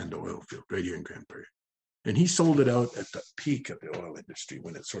owned Panda Oil Field right here in Grand Prairie. And he sold it out at the peak of the oil industry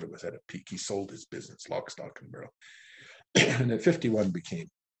when it sort of was at a peak. He sold his business, lock, stock, and barrel. And at 51 became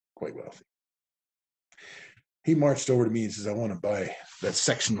quite wealthy. He marched over to me and says, I want to buy that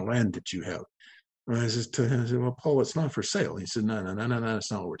section of land that you have. And I said, well, Paul, it's not for sale. He said, no,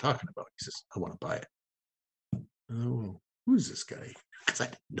 that's not what we're talking about. He says, I want to buy it. Oh, who's this guy? Because I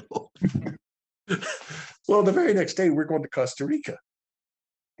didn't know. Well, the very next day, we're going to Costa Rica.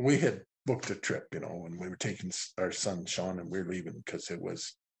 We had booked a trip, and we were taking our son, Sean, and we were leaving because it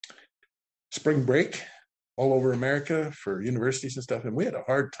was spring break all over America for universities and stuff. And we had a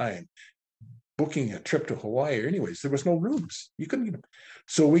hard time booking a trip to Hawaii. Anyways, there was no rooms. You couldn't get them.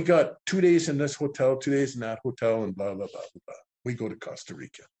 So we got 2 days in this hotel, 2 days in that hotel, and blah, blah, blah, blah, blah. We go to Costa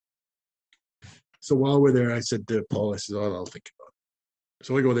Rica. So while we're there, I said to Paul, I'll think about it.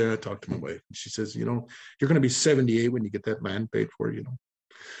 So I go there, I talk to my wife. And she says, you're going to be 78 when you get that land paid for,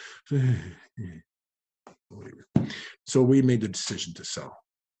 So we made the decision to sell.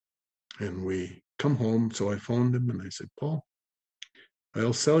 And we come home. So I phoned him and I said, Paul,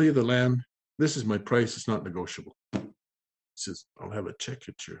 I'll sell you the land. This is my price. It's not negotiable. He says, I'll have a check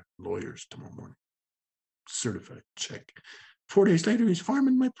at your lawyer's tomorrow morning. Certified check. 4 days later, he's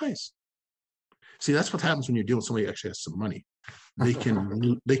farming my place. See, that's what happens when you're dealing with somebody who actually has some money. They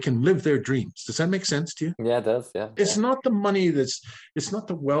can live their dreams. Does that make sense to you? Yeah, it does. Yeah. It's not the money it's not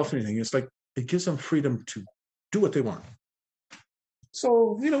the wealth or anything. It's like it gives them freedom to do what they want.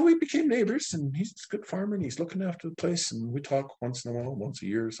 So, we became neighbors, and he's a good farmer, and he's looking after the place, and we talk once in a while, once a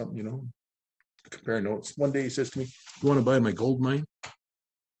year or something, compare notes. One day he says to me, you want to buy my gold mine?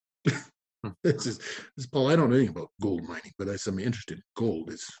 This is Paul, I don't know anything about gold mining, but I'm interested in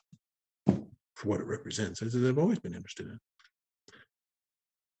gold is for what it represents. I said, I've always been interested in it.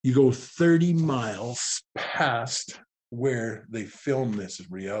 You go 30 miles past where they filmed this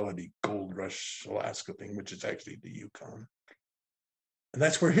reality Gold Rush Alaska thing, which is actually the Yukon. And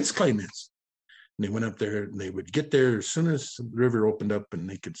that's where his claim is. And they went up there, and they would get there as soon as the river opened up and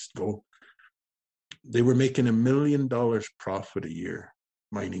they could go. They were making $1 million profit a year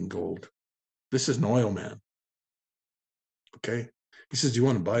mining gold. This is an oil man. Okay. He says, do you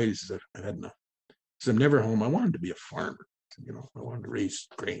want to buy it? He says, I've had enough. He says, I'm never home. I wanted to be a farmer. I wanted to raise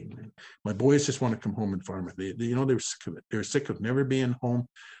grain. And my boys just want to come home and farm it. They were sick of it. They were sick of never being home.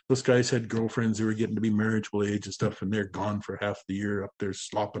 Those guys had girlfriends who were getting to be marriageable age and stuff, and they're gone for half the year up there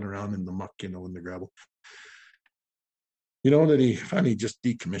slopping around in the muck, in the gravel. That he finally just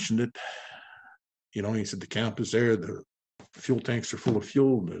decommissioned it. He said the camp is there. The fuel tanks are full of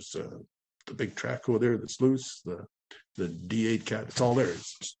fuel. There's the big track over there that's loose. The D8 cat, it's all there.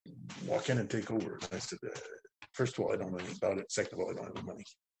 It's just walk in and take over. And I said, first of all, I don't know anything about it. Second of all, I don't have the money.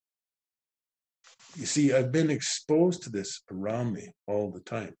 You see, I've been exposed to this around me all the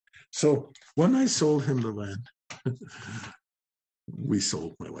time. So when I sold him the land, we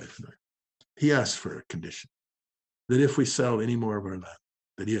sold, my wife and I. He asked for a condition that if we sell any more of our land,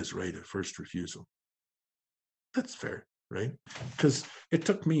 that he has right of first refusal. That's fair, right? Because it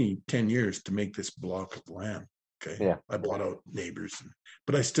took me 10 years to make this block of land. Okay. Yeah. I bought out neighbors,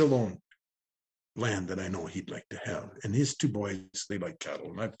 but I still own land that I know he'd like to have. And his two boys, they like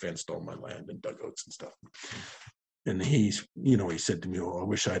cattle, and I've fenced all my land and dugouts and stuff. And he said to me, I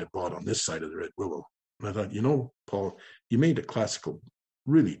wish I'd have bought on this side of the Red Willow. And I thought, Paul, you made a classical,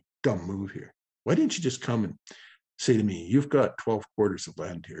 really dumb move here. Why didn't you just come and say to me, you've got 12 quarters of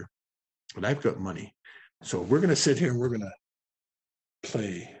land here, and I've got money. So we're going to sit here and we're going to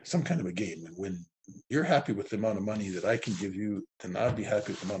play some kind of a game. And when you're happy with the amount of money that I can give you, then I'll be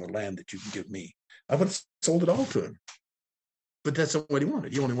happy with the amount of land that you can give me. I would have sold it all to him. But that's not what he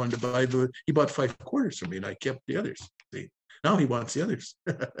wanted. He only wanted to buy he bought 5 quarters from me, and I kept the others. See? Now he wants the others.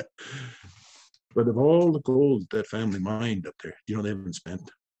 But of all the gold that family mined up there, they haven't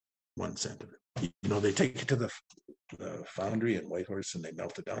spent 1 cent of it. They take it to the foundry in Whitehorse, and they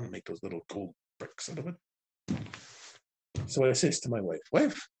melt it down and make those little gold bricks out of it. So I says to my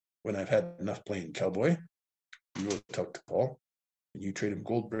wife, when I've had enough playing cowboy, you go talk to Paul, and you trade him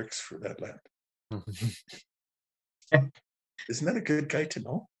gold bricks for that land. Isn't that a good guy to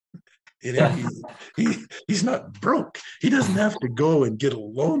know? You know, he's not broke. He doesn't have to go and get a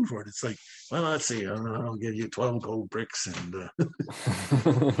loan for it. It's like, well, let's see, I'll give you 12 gold bricks. And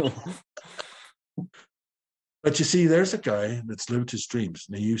but you see, there's a guy that's lived his dreams.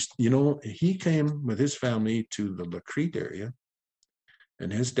 And he came with his family to the Lacrete area,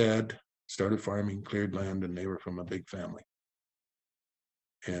 and his dad started farming, cleared land, and they were from a big family.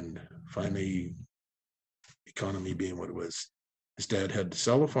 And finally, economy being what it was, his dad had to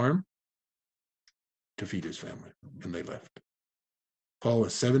sell a farm to feed his family, and they left. Paul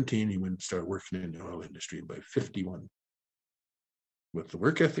was 17. He went and started working in the oil industry. And by 51, with the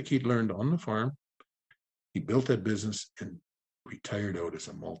work ethic he'd learned on the farm, he built that business and retired out as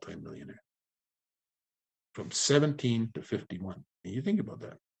a multimillionaire. From 17 to 51. And you think about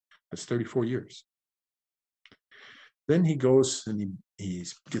that. That's 34 years. Then he goes and he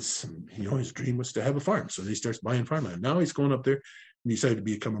gets some, his dream was to have a farm. So he starts buying farmland. Now he's going up there and decided to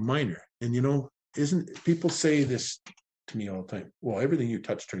become a miner. And isn't people say this to me all the time? Well, everything you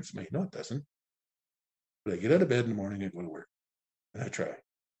touch turns to money. No, it doesn't. But I get out of bed in the morning and go to work. And I try.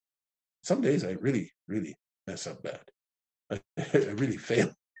 Some days I really, really mess up bad. I really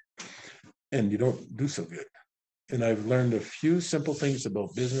fail. And you don't do so good. And I've learned a few simple things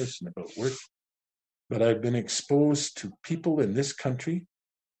about business and about work. But I've been exposed to people in this country.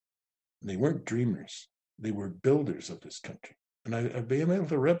 They weren't dreamers. They were builders of this country. And I've been able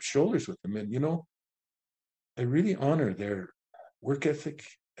to rub shoulders with them. And, I really honor their work ethic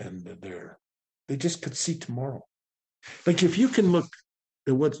and they just could see tomorrow. Like if you can look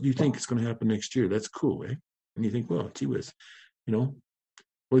at what you think is going to happen next year, that's cool, eh? And you think, well, gee whiz, well,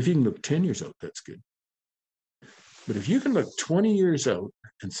 if you can look 10 years out, that's good. But if you can look 20 years out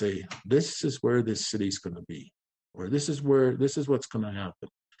and say, this is where this city's going to be, or this is what's going to happen,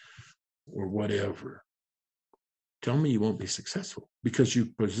 or whatever, tell me you won't be successful because you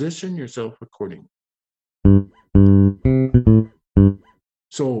position yourself accordingly.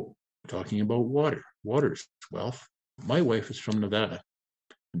 So, talking about water's wealth. My wife is from Nevada.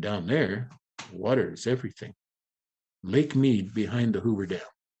 Down there, water is everything. Lake Mead behind the Hoover Dam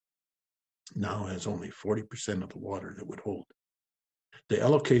now has only 40% of the water that would hold. The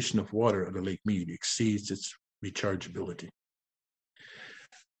allocation of water out of Lake Mead exceeds its rechargeability.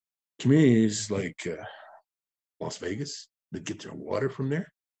 Communities like Las Vegas that get their water from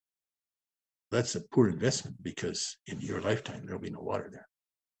there, that's a poor investment because in your lifetime, there'll be no water there.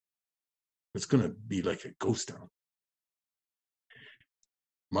 It's going to be like a ghost town.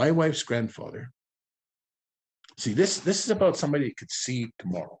 My wife's grandfather, see, this is about somebody that could see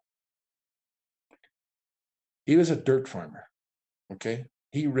tomorrow. He was a dirt farmer, okay?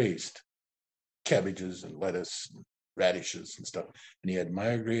 He raised cabbages and lettuce and radishes and stuff. And he had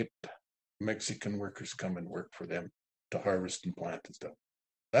migrant Mexican workers come and work for them to harvest and plant and stuff.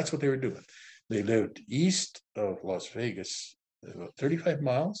 That's what they were doing. They lived east of Las Vegas, about 35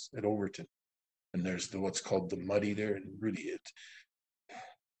 miles at Overton. And there's what's called the Muddy there. And really it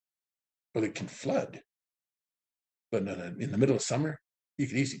can flood. But in the middle of summer, you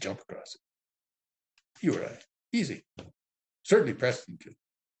could easily jump across it. You were right. Easy. Certainly Preston could.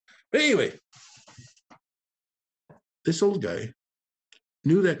 But anyway, this old guy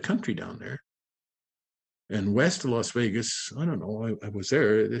knew that country down there. And west of Las Vegas, I don't know, I was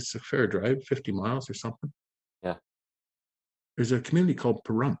there. It's a fair drive, 50 miles or something. Yeah. There's a community called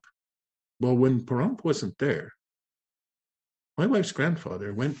Pahrump. Well, when Pahrump wasn't there, my wife's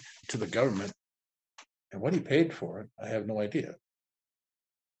grandfather went to the government, and what he paid for it, I have no idea.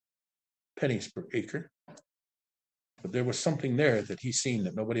 Pennies per acre. But there was something there that he seen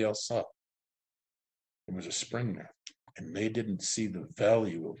that nobody else saw. There was a spring there, and they didn't see the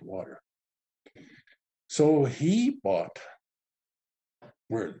value of water. So he bought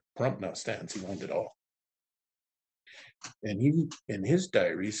where Pahrump now stands. He owned it all. And he, in his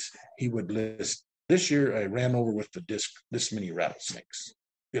diaries, he would list, this year I ran over with the disc this many rattlesnakes.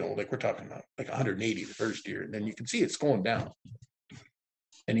 Like we're talking about like 180 the first year. And then you can see it's going down.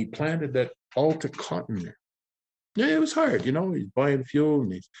 And he planted that all to cotton there. Yeah, it was hard, he's buying fuel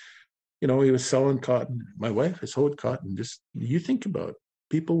and he was selling cotton. My wife has hoed cotton. Just, you think about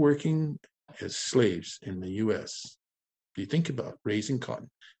people working as slaves in the U.S. You think about raising cotton.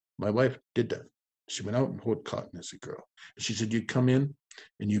 My wife did that. She went out and hoed cotton as a girl. She said you'd come in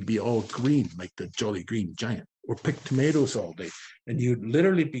and you'd be all green like the Jolly Green Giant, or pick tomatoes all day, and you'd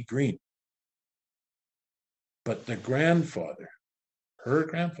literally be green. But her grandfather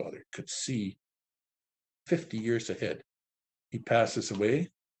could see 50 years ahead. He passes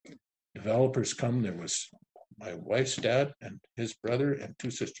away. Developers come. There was my wife's dad and his brother and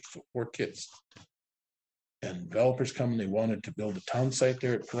two sisters, so 4 kids. and developers come and they wanted to build a town site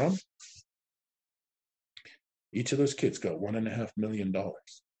there at Pahrump. Each of those kids got $1.5 million.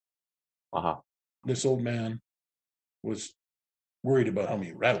 Wow. This old man was worried about how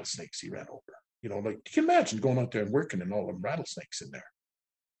many rattlesnakes he ran over. Like, you can imagine going out there and working and all them rattlesnakes in there.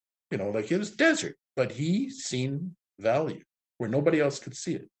 Like, it was desert, but he seen value where nobody else could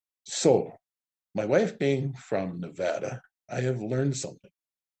see it. So, my wife being from Nevada, I have learned something.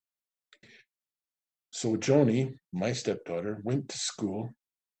 So, Joni, my stepdaughter, went to school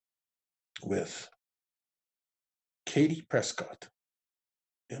with Katie Prescott,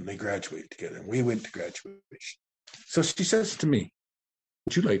 and they graduated together, and we went to graduation. So she says to me,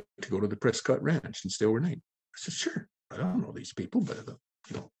 would you like to go to the Prescott Ranch and stay overnight? I said, sure. I don't know these people, but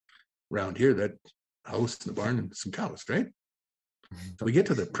around here, that house and the barn and some cows, right? So we get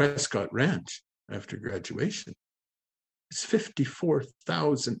to the Prescott Ranch after graduation. It's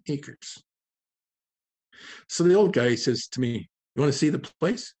 54,000 acres. So the old guy says to me, you want to see the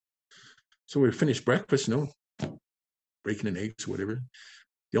place? So we finished breakfast, breaking in eggs, whatever.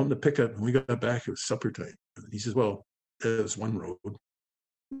 They opened the pickup, and we got back. It was supper time. And he says, well, there's one road.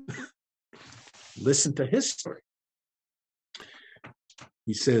 Listen to his story.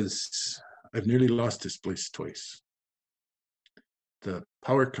 He says, I've nearly lost this place twice. The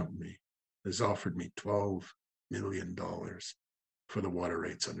power company has offered me $12 million for the water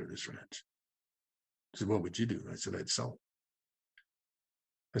rights under this ranch. I said, what would you do? I said, I'd sell.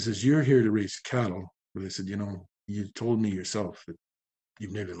 I says, you're here to raise cattle. But I said, you told me yourself that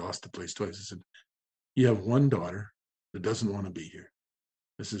you've nearly lost the place twice. I said, you have one daughter that doesn't want to be here.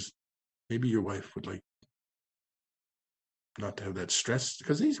 I says, maybe your wife would like not to have that stress,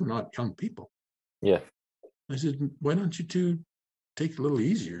 because these were not young people. Yeah. I said, why don't you two take it a little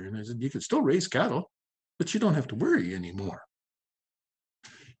easier? And I said, you can still raise cattle, but you don't have to worry anymore.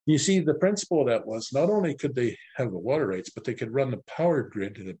 You see, the principle of that was not only could they have the water rights, but they could run the power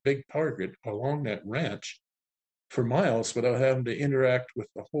grid, the big power grid along that ranch for miles without having to interact with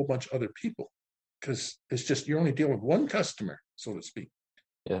a whole bunch of other people. Because it's just, you're only dealing with one customer, so to speak.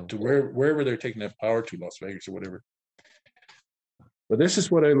 Yeah. To wherever they're taking that power to, Las Vegas or whatever. But this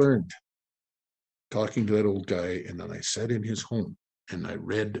is what I learned talking to that old guy. And then I sat in his home and I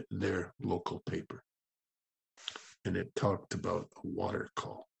read their local paper. And it talked about a water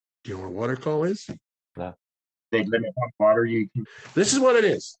call. Do you know what a water call is? No. They limit on water you can. This is what it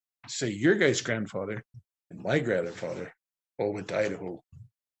is. Say your guy's grandfather and my grandfather all went to Idaho.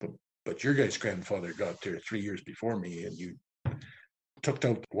 But your guy's grandfather got there 3 years before me, and you took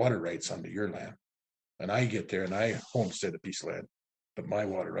out water rights onto your land. And I get there and I homestead a piece of land, but my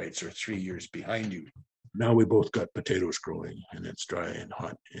water rights are 3 years behind you. Now we both got potatoes growing, and it's dry and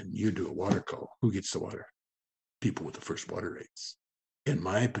hot, and you do a water call. Who gets the water? People with the first water rights. And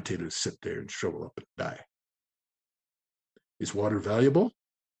my potatoes sit there and shrivel up and die. Is water valuable?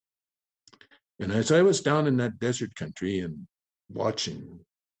 And as I was down in that desert country and watching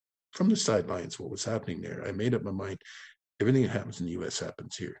from the sidelines what was happening there, I made up my mind, everything that happens in the U.S.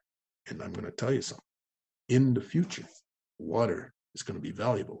 happens here. And I'm going to tell you something. In the future, water is going to be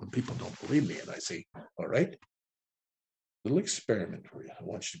valuable. When people don't believe me, and I say, all right, little experiment for you. I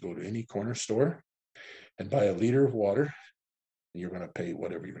want you to go to any corner store and buy a liter of water. And you're going to pay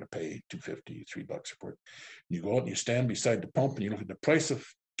whatever you're going to pay, $2.50, $3 for it. And you go out and you stand beside the pump and you look at the price of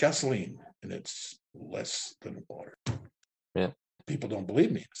gasoline, and it's less than water. Yeah. People don't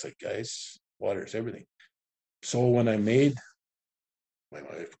believe me. It's like, guys, water is everything. So when I made, my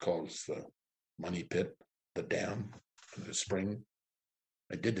wife calls the money pit, the dam, the spring,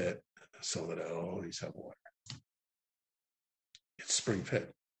 I did that so that I always have water. It's spring fed.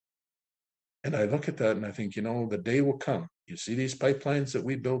 And I look at that and I think, the day will come. You see these pipelines that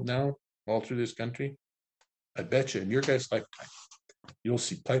we build now all through this country? I bet you in your guys' lifetime, you'll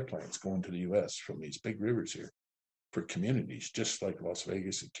see pipelines going to the U.S. from these big rivers here for communities, just like Las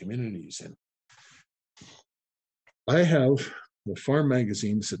Vegas and communities. And I have the farm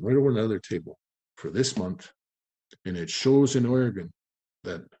magazine sitting right over another table for this month, and it shows in Oregon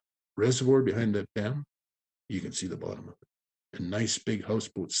that reservoir behind that dam, you can see the bottom of it. A nice big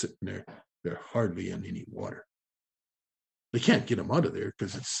houseboat sitting there. They're hardly in any water. They can't get them out of there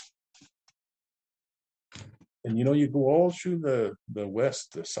because it's. And you go all through the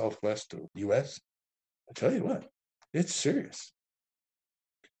west, the southwest of the U.S. I tell you what, it's serious.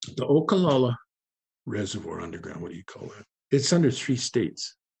 The Okalala Reservoir underground, what do you call that? It's under 3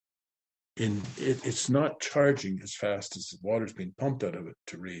 states. And it's not charging as fast as the water's being pumped out of it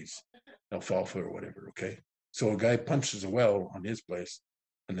to raise alfalfa or whatever, okay? So a guy punches a well on his place,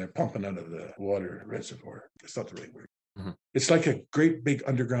 and they're pumping out of the water reservoir. It's not the right word. Mm-hmm. It's like a great big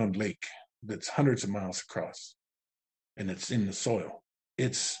underground lake that's hundreds of miles across, and it's in the soil.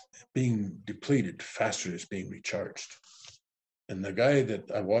 It's being depleted faster than it's being recharged. And the guy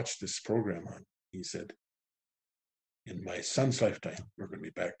that I watched this program on, he said, in my son's lifetime, we're going to be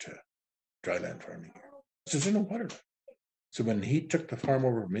back to dryland farming here. So there's no water. So when he took the farm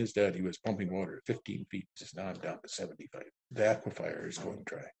over from his dad, he was pumping water at 15 feet. Just now I'm down to 75. The aquifer is going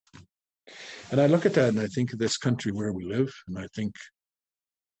dry. And I look at that and I think of this country where we live, and I think,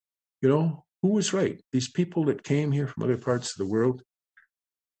 who was right? These people that came here from other parts of the world,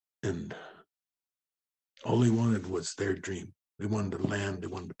 and all they wanted was their dream. They wanted to land, they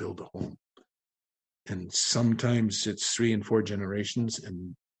wanted to build a home. And sometimes it's 3 and 4 generations,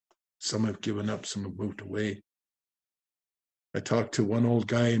 and some have given up, some have moved away. I talked to one old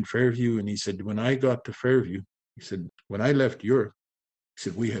guy in Fairview, and he said, when I got to Fairview, he said, when I left Europe, he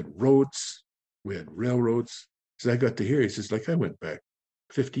said, we had roads, we had railroads. He said, I got to here, he says, like I went back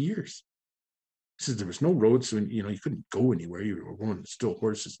 50 years. He says, there was no roads, so, you couldn't go anywhere. You were going still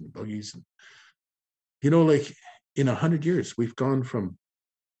horses and buggies. And, like in 100 years, we've gone from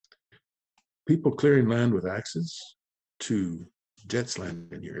people clearing land with axes to jets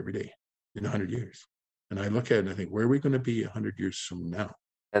landing here every day in 100 years. And I look at it and I think, where are we going to be 100 years from now?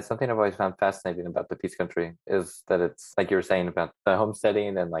 That's something I've always found fascinating about the Peace Country, is that it's like you were saying about the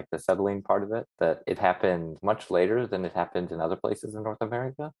homesteading and like the settling part of it, that it happened much later than it happened in other places in North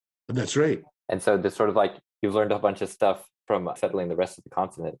America. That's right. And so this sort of like, you've learned a bunch of stuff from settling the rest of the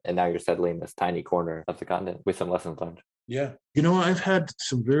continent, and now you're settling this tiny corner of the continent with some lessons learned. Yeah. I've had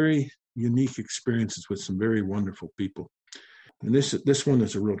some very unique experiences with some very wonderful people. And this one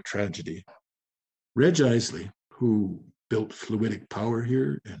is a real tragedy. Reg Isley, who built fluidic power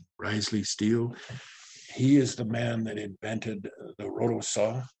here and Risley Steel, he is the man that invented the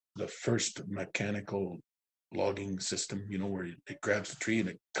rotosaw, the first mechanical logging system, where it grabs the tree and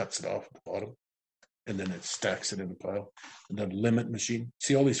it cuts it off at the bottom, and then it stacks it in a pile. And the limit machine.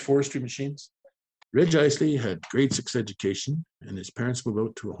 See all these forestry machines? Reg Isley had grade 6 education, and his parents moved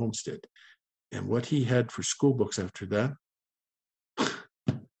out to a homestead. And what he had for school books after that,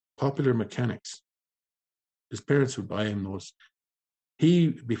 Popular Mechanics. His parents would buy him those. He,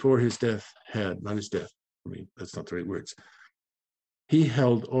 before his death, not his death, that's not the right words. He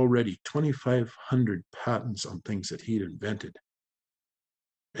held already 2,500 patents on things that he'd invented.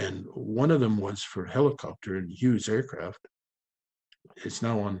 And one of them was for helicopter and Hughes aircraft. It's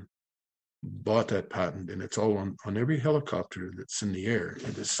now bought that patent, and it's all on every helicopter that's in the air.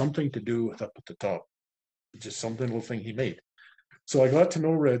 It has something to do with up at the top. It's just some little thing he made. So I got to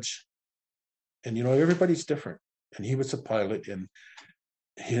know Reg, and everybody's different. And he was a pilot, and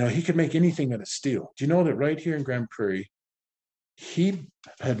he could make anything out of steel. Do you know that right here in Grand Prairie, he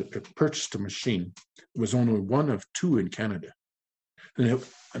had purchased a machine. It was only one of 2 in Canada. And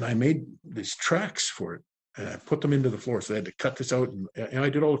I made these tracks for it, and I put them into the floor. So I had to cut this out, and I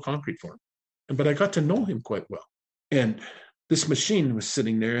did all the concrete for him. But I got to know him quite well. And this machine was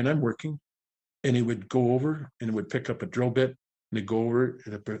sitting there, and I'm working, and he would go over and it would pick up a drill bit, and it'd go over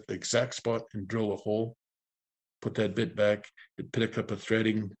at the exact spot and drill a hole, put that bit back, it'd pick up a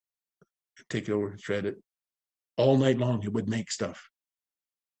threading, take it over and thread it. All night long, it would make stuff.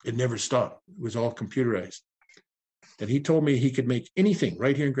 It never stopped. It was all computerized. And he told me he could make anything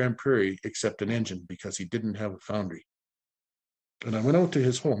right here in Grand Prairie except an engine, because he didn't have a foundry. And I went out to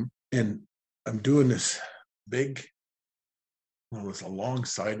his home, and I'm doing this big, it was a long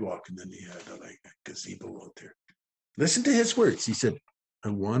sidewalk, and then he had a gazebo out there. Listen to his words. He said, I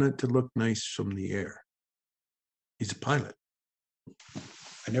want it to look nice from the air. He's a pilot.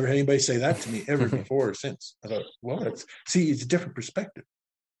 I never had anybody say that to me ever before or since. I thought, well, it's a different perspective.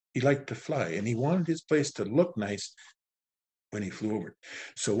 He liked to fly, and he wanted his place to look nice when he flew over.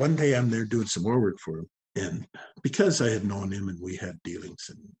 So one day I'm there doing some more work for him. And because I had known him and we had dealings,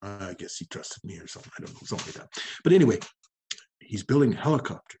 and I guess he trusted me or something, I don't know, something like that. But anyway, he's building a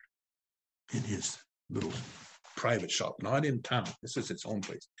helicopter in his little private shop, not in town. This is his own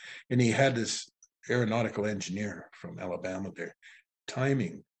place. And he had this aeronautical engineer from Alabama there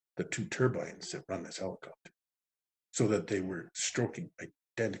timing the 2 turbines that run this helicopter so that they were stroking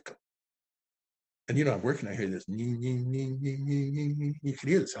identical. And I'm working, I hear this, you can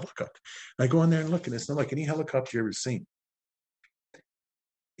hear this helicopter. And I go in there and look, and it's not like any helicopter you've ever seen.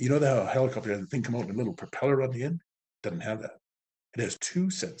 You know how a helicopter has a thing come out with a little propeller on the end? Doesn't have that. It has 2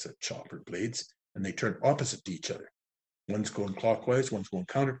 sets of chopper blades, and they turn opposite to each other. One's going clockwise, one's going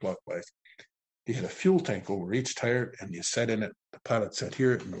counterclockwise. He had a fuel tank over each tire, and you sat in it. The pilot sat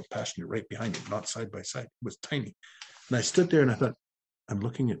here, and the passenger right behind him, not side by side. It was tiny. And I stood there, and I thought, I'm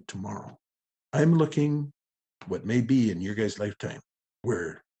looking at tomorrow. I'm looking what may be in your guys' lifetime,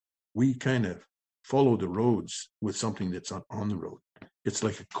 where we kind of follow the roads with something that's on the road. It's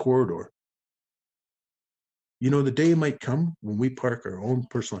like a corridor. The day might come when we park our own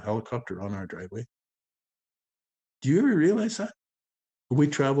personal helicopter on our driveway. Do you ever realize that? When we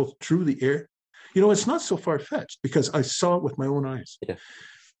travel through the air? It's not so far-fetched because I saw it with my own eyes. Yeah.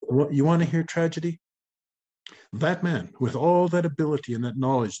 You want to hear tragedy? That man, with all that ability and that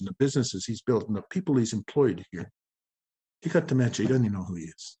knowledge and the businesses he's built and the people he's employed here, he got dementia. He doesn't even know who he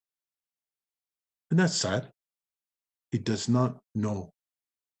is. And that's sad. He does not know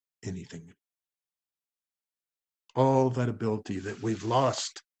anything. All that ability that we've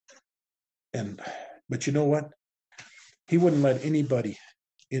lost. But you know what? He wouldn't let anybody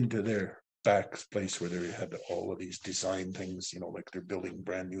into their back place where they had all of these design things, like they're building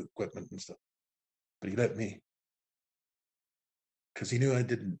brand new equipment and stuff. But he let me. Because he knew that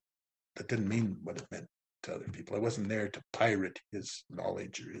didn't mean what it meant to other people. I wasn't there to pirate his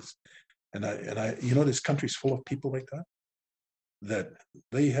knowledge or his, and I, this country's full of people like that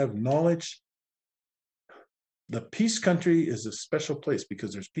they have knowledge. The peace country is a special place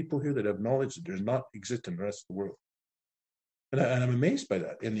because there's people here that have knowledge that does not exist in the rest of the world. And I'm amazed by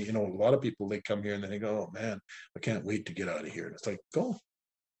that. And, a lot of people, they come here and they go, oh man, I can't wait to get out of here. And it's like, go,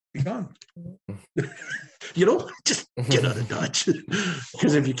 be gone. Just get out of Dodge.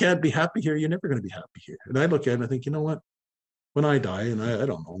 Because if you can't be happy here, you're never going to be happy here. And I look at it and I think, you know what? When I die, and I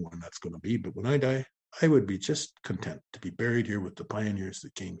don't know when that's going to be, but when I die, I would be just content to be buried here with the pioneers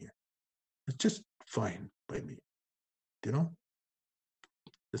that came here. It's just fine by me.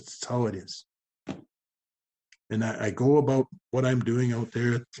 That's how it is. And I go about what I'm doing out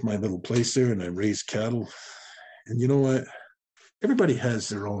there. It's my little place there, and I raise cattle. And you know what? Everybody has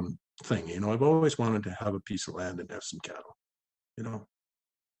their own thing. I've always wanted to have a piece of land and have some cattle,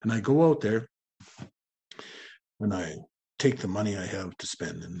 And I go out there and I take the money I have to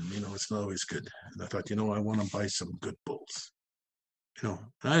spend. And, it's not always good. And I thought, I want to buy some good bulls.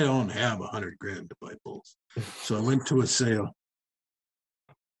 I don't have $100,000 to buy bulls. So I went to a sale.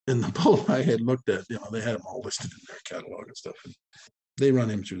 And the bull I had looked at, they had them all listed in their catalog and stuff. And they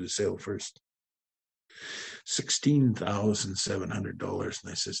run him through the sale first. $16,700.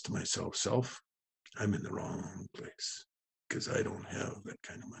 And I says to myself, I'm in the wrong place because I don't have that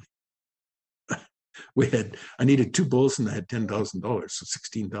kind of money. I needed 2 bulls and I had $10,000. So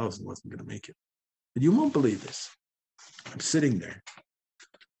 16,000 wasn't going to make it. But you won't believe this. I'm sitting there.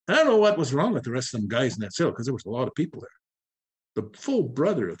 I don't know what was wrong with the rest of them guys in that sale because there was a lot of people there. The full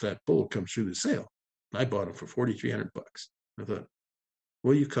brother of that bull comes through the sale. I bought him for $4,300. I thought,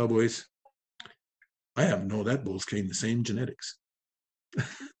 well, you cowboys, I happen to know that bull's carrying the same genetics.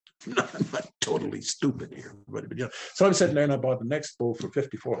 I'm not totally stupid here, but So I'm sitting there and I bought the next bull for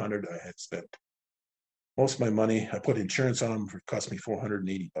 $5,400. I had spent most of my money. I put insurance on him. It cost me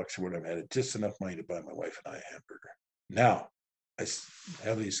 $480 or whatever. I had just enough money to buy my wife and I a hamburger. Now I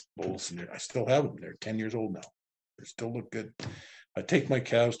have these bulls and I still have them. They're 10 years old now. They still look good. I take my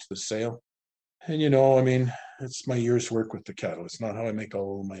cows to the sale. And, it's my year's work with the cattle. It's not how I make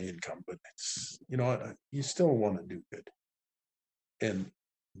all of my income, but it's, you still want to do good. And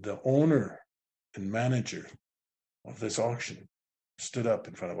the owner and manager of this auction stood up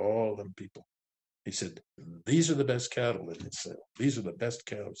in front of all them people. He said, these are the best cattle in this sale. These are the best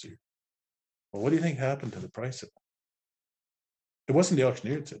cows here. Well, what do you think happened to the price of them? It wasn't the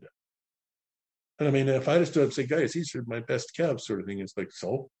auctioneer that said that. And if I just stood up and say, guys, these are my best calves sort of thing, it's like,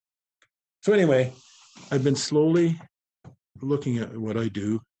 so anyway, I've been slowly looking at what I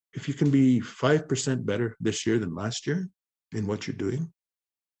do. If you can be 5% better this year than last year in what you're doing,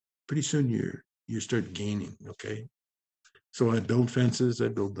 pretty soon you start gaining, okay? So I build fences, I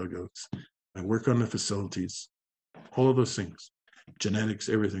build dugouts, I work on the facilities, all of those things, genetics,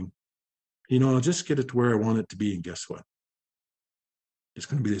 everything. I'll just get it to where I want it to be, and guess what? It's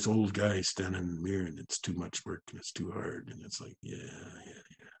going to be this old guy standing in the mirror and it's too much work and it's too hard. And it's like, yeah.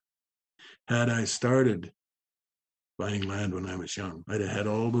 Had I started buying land when I was young, I'd have had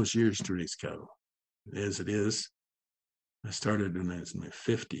all those years to raise cattle. As it is, I started when I was in my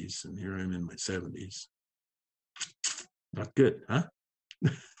 50s and here I'm in my 70s. Not good, huh?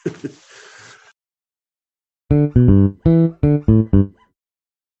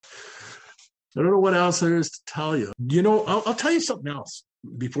 I don't know what else there is to tell you. I'll tell you something else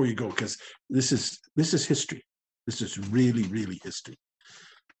before you go, because this is history. This is really, really history.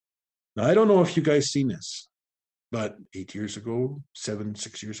 Now, I don't know if you guys seen this, but 6 years ago,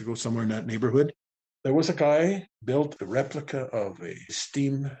 somewhere in that neighborhood, there was a guy built a replica of a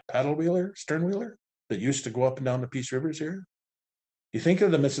steam paddle wheeler, stern wheeler, that used to go up and down the Peace Rivers here. You think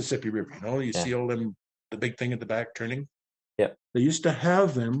of the Mississippi River, you see all them, the big thing at the back turning. Yeah. They used to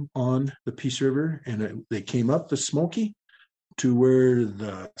have them on the Peace River, and they came up the Smoky to where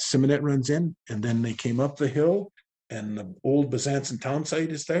the Simonet runs in, and then they came up the hill, and the old Byzantium town site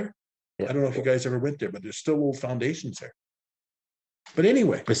is there. Yeah. I don't know if you guys ever went there, but there's still old foundations there. But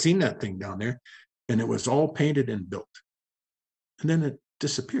anyway, I seen that thing down there, and it was all painted and built. And then it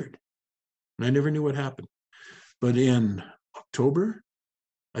disappeared. And I never knew what happened. But in October,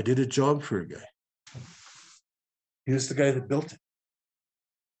 I did a job for a guy. He was the guy that built it.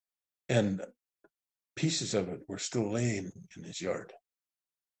 And pieces of it were still laying in his yard.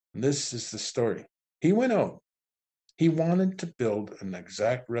 And this is the story. He went out. He wanted to build an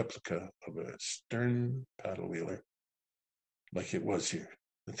exact replica of a stern paddle wheeler like it was here.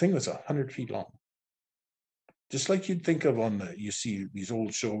 The thing was 100 feet long. Just like you'd think of you see these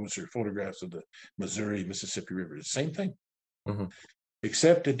old shows or photographs of the Missouri, Mississippi River. The same thing. Mm-hmm.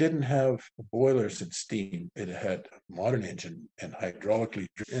 Except it didn't have boilers and steam. It had a modern engine and hydraulically,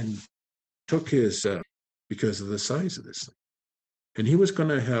 and took his, because of the size of this thing. And he was going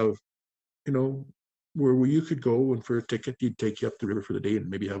to have, where you could go, and for a ticket, he'd take you up the river for the day and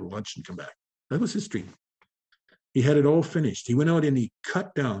maybe have a lunch and come back. That was his dream. He had it all finished. He went out and he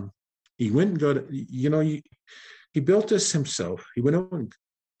cut down. He went and got it. He built this himself. He went out and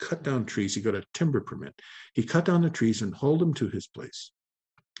cut down trees. He got a timber permit. He cut down the trees and hauled them to his place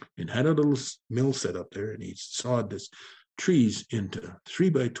and had a little mill set up there. And he sawed this trees into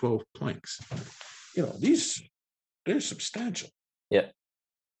 3x12 planks. They're substantial. Yeah.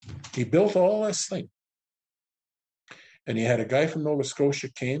 He built all this thing. And he had a guy from Nova Scotia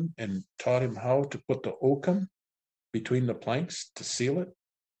came and taught him how to put the oakum between the planks to seal it.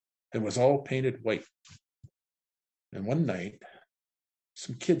 It was all painted white. And one night,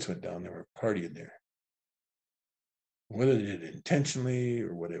 some kids went down there, were partying there. Whether they did it intentionally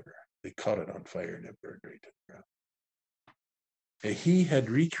or whatever, they caught it on fire and it burned right to the ground. And he had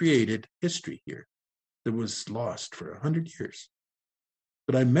recreated history here that was lost for 100 years.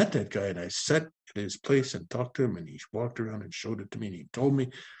 But I met that guy and I sat at his place and talked to him, and he walked around and showed it to me, and he told me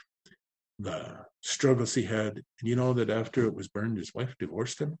the struggles he had. And that after it was burned, his wife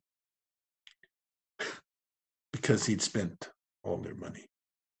divorced him because he'd spent all their money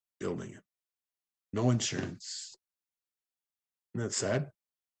building it. No insurance. Isn't that sad?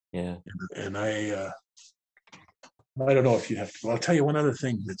 Yeah. And I don't know if you have to. Well, I'll tell you one other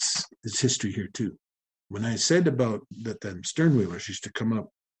thing that's history here too. When I said about that, them stern wheelers used to come up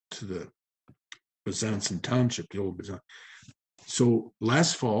to the Byzantium Township, the old Byzantium. So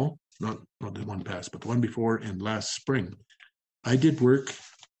last fall, not the one past, but the one before, and last spring, I did work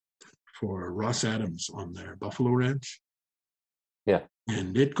for Ross Adams on their Buffalo Ranch. Yeah.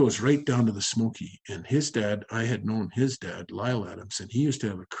 And it goes right down to the Smoky. And his dad, I had known his dad, Lyle Adams, and he used to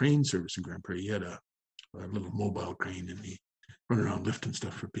have a crane service in Grand Prairie. He had a little mobile crane, and he run around lifting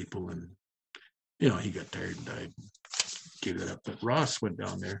stuff for people. And, he got tired and died, gave that up. But Ross went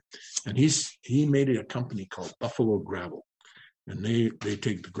down there, and he made a company called Buffalo Gravel. And they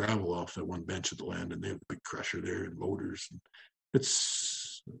take the gravel off that one bench of the land, and they have a big crusher there and loaders. And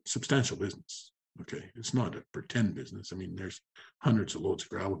it's substantial business. Okay, it's not a pretend business. I mean, there's hundreds of loads of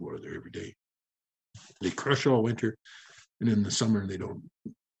gravel go there every day. They crush all winter, and in the summer they don't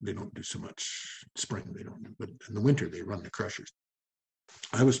do so much. Spring they don't, but in the winter they run the crushers.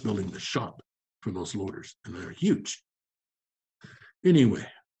 I was building the shop for those loaders, and they're huge. Anyway,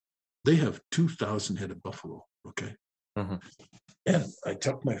 they have 2,000 head of buffalo. Okay. Mm-hmm. And I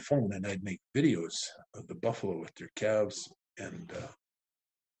took my phone and I'd make videos of the buffalo with their calves. And,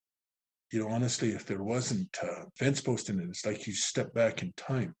 honestly, if there wasn't fence post in it, it's like you step back in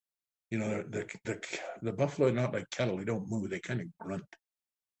time. The buffalo are not like cattle. They don't move. They kind of grunt.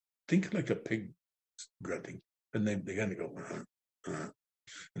 Think like a pig grunting. And they kind of go,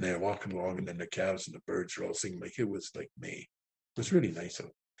 and they're walking along, and then the calves and the birds are all singing like it was like May. It was really nice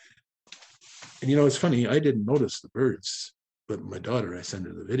out. And it's funny, I didn't notice the birds, but my daughter, I sent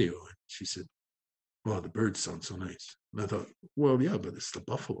her the video, and she said, "Wow, the birds sound so nice." And I thought, well, yeah, but it's the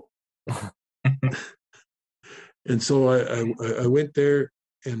buffalo. And so I went there,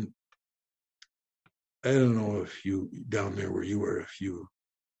 and I don't know if you down there where you were, if you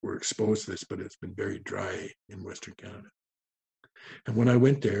were exposed to this, but it's been very dry in Western Canada. And when I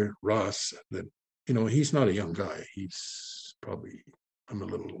went there, Ross, that he's not a young guy. He's probably, I'm a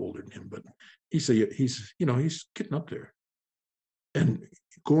little older than him, but he's getting up there. And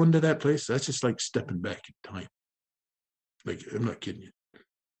going to that place, that's just like stepping back in time. Like, I'm not kidding you.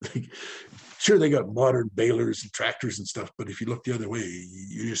 Like, sure, they got modern balers and tractors and stuff, but if you look the other way,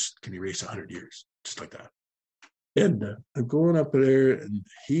 you just can erase 100 years, just like that. And I'm going up there, and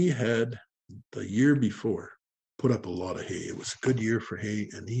he had the year before put up a lot of hay. It was a good year for hay,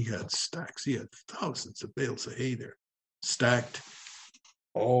 and he had stacks. He had thousands of bales of hay there, stacked,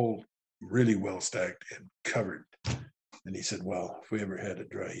 all really well stacked and covered. And he said, well, if we ever had a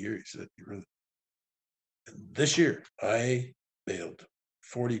dry year, he said, you really. And this year, I baled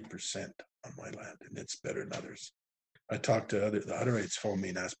 40% on my land, and it's better than others. I talked to the Hutterites phoned me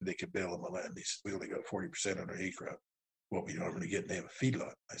and asked me if they could bale on my land. They said, we only got 40% on our hay crop. What we normally get, and they have a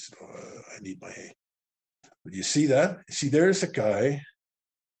feedlot. I said, I need my hay. But you see that? See, there's a guy,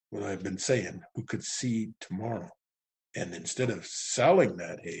 what I've been saying, who could see tomorrow. And instead of selling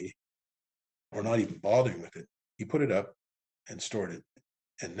that hay, or not even bothering with it, he put it up and stored it.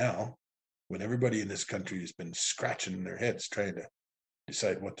 And now, when everybody in this country has been scratching their heads trying to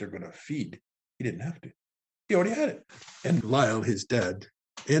decide what they're going to feed, he didn't have to. He already had it. And Lyle, his dad,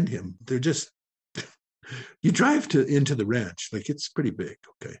 and him, they're just, you drive into the ranch, like it's pretty big,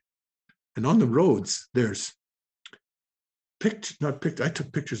 okay? And on the roads, there's I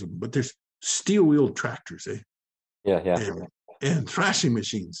took pictures of them, but there's steel-wheeled tractors, eh? Yeah. And thrashing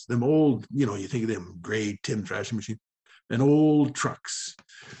machines, them old, you think of them gray tin thrashing machines, and old trucks.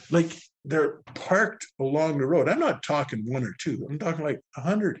 Like they're parked along the road. I'm not talking one or two. I'm talking like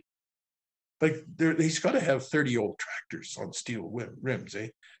 100. Like he's got to have 30 old tractors on steel rims, eh?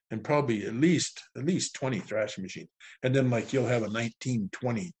 And probably at least 20 thrashing machines. And then like you'll have a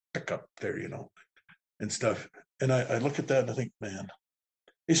 1920 pickup there, and stuff. And I look at that and I think, man,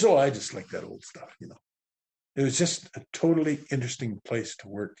 so I just like that old stuff, It was just a totally interesting place to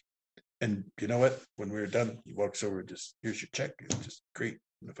work. And you know what? When we were done, he walks over, just, here's your check. It's just great.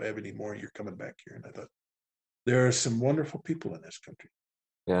 And if I have any more, you're coming back here. And I thought, there are some wonderful people in this country.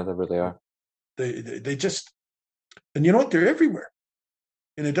 Yeah, there really are. They just, and you know what? They're everywhere.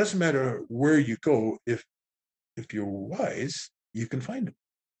 And it doesn't matter where you go. If you're wise, you can find them.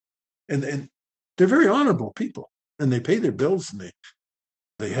 And they're very honorable people. And they pay their bills, and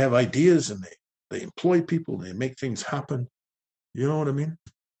they have ideas, and they employ people, they make things happen. You know what I mean?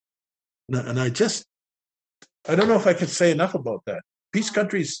 And I don't know if I could say enough about that. Peace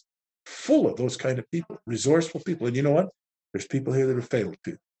Country's full of those kind of people, resourceful people. And you know what? There's people here that have failed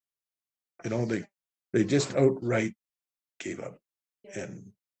too. They just outright gave up,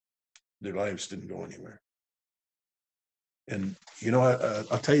 and their lives didn't go anywhere. And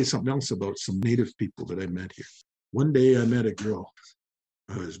I'll tell you something else about some Native people that I met here. One day I met a girl.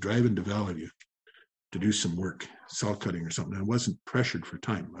 I was driving to Valley View to do some work, saw cutting or something. I wasn't pressured for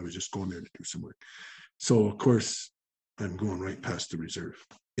time. I was just going there to do some work. So, of course, I'm going right past the reserve.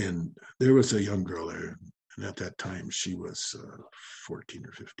 And there was a young girl there. And at that time, she was 14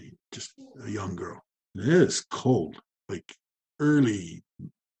 or 15, just a young girl. And it is cold, like early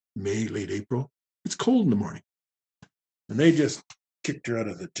May, late April. It's cold in the morning. And they just kicked her out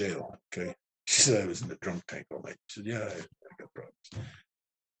of the jail, okay? She said, I was in the drunk tank all night. She said, yeah, I got problems.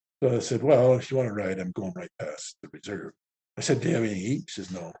 So I said, well, if you want to ride, I'm going right past the reserve. I said, do you have anything to eat? She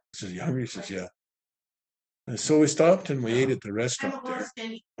says, no. I said, you hungry? She says, yeah. And so we stopped and we ate at the restaurant there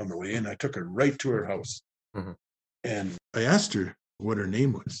on the way, and I took her right to her house. Mm-hmm. And I asked her what her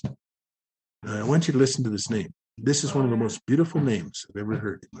name was. I want you to listen to this name. This is one of the most beautiful names I've ever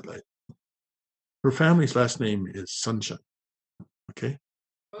heard in my life. Her family's last name is Sunshine. Okay?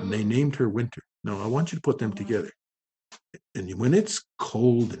 And they named her Winter. Now, I want you to put them together. And when it's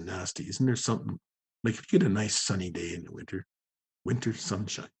cold and nasty, isn't there something, like if you get a nice sunny day in the winter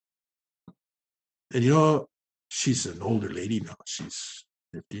sunshine. And she's an older lady now. She's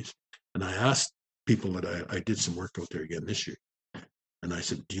 50s. And I asked people that I did some work out there again this year. And I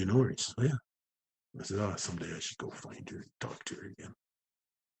said, do you know her? He said, oh, yeah. I said, someday I should go find her and talk to her again.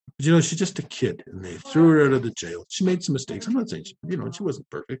 But, she's just a kid, and they threw her out of the jail. She made some mistakes. I'm not saying she wasn't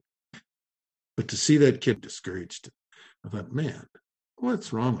perfect. But to see that kid discouraged, I thought, man,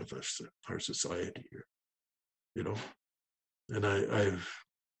 what's wrong with our society here? And I've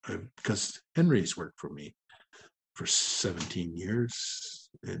because Henry's worked for me for 17 years,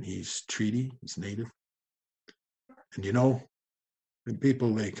 and he's treaty, he's Native. And and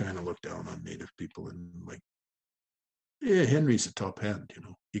people, they kind of look down on Native people and like, yeah, Henry's a top hand,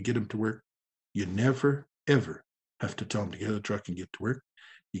 You get him to work, you never, ever have to tell him to get out of the truck and get to work.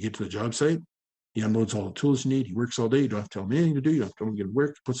 You get to the job site, he unloads all the tools you need, he works all day, you don't have to tell him anything to do, you don't have to tell him to get to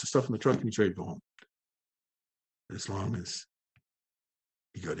work, puts the stuff in the truck, and he's ready to go home. As long as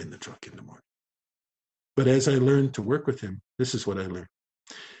he got in the truck in the morning. But as I learned to work with him, this is what I learned.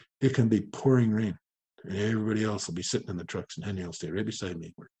 It can be pouring rain, and everybody else will be sitting in the trucks, and Henry will stay right beside me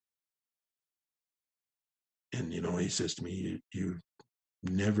at work. And, he says to me, you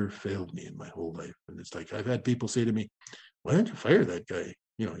never failed me in my whole life. And it's like, I've had people say to me, why don't you fire that guy?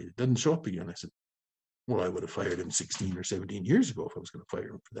 He doesn't show up again. I said, Well, I would have fired him 16 or 17 years ago if I was going to fire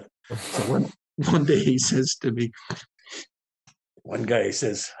him for that. So one day he says to me, one guy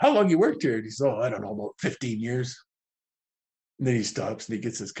says, how long you worked here? And he says, oh, I don't know, about 15 years. And then he stops and he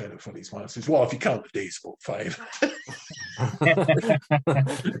gets this kind of funny smile. He says, well, if you count the days, about 5.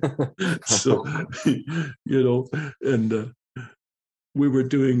 So, and we were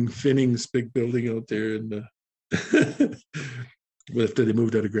doing Finning's big building out there, and after they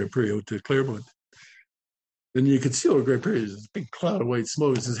moved out of Grand Prairie out to Claremont. And you could see over Grand Prairie, there's this big cloud of white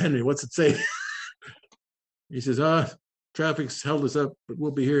smoke. He says, Henry, what's it say? He says, traffic's held us up, but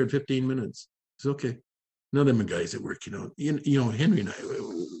we'll be here in 15 minutes. He says, okay. None of them guys at work, Henry and I,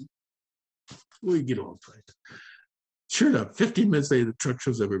 we get on fine. Sure enough, 15 minutes later, the truck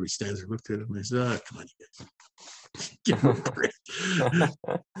shows up, everybody stands there, looked at him, and I said, come on, you guys. Give him a break.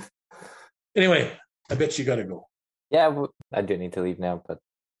 Anyway, I bet you got to go. Yeah, I do need to leave now, but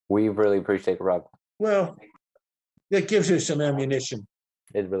we really appreciate it, Rob. Well, that gives you some ammunition.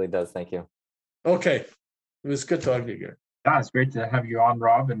 It really does. Thank you. Okay. It was good talking to you again. Yeah, it's great to have you on,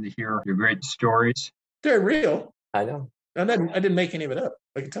 Rob, and to hear your great stories. They're real. I know. And I didn't make any of it up.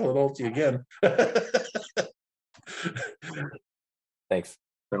 I can tell it all to you again. Thanks.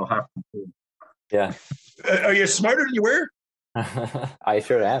 It'll happen. Yeah. Are you smarter than you were? I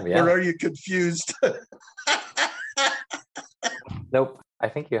sure am, yeah. Or are you confused? Nope. I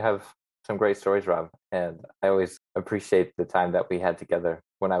think you have some great stories, Rob. And I always appreciate the time that we had together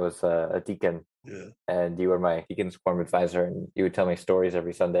when I was a deacon. Yeah. And you were my deacon's quorum advisor, and you would tell me stories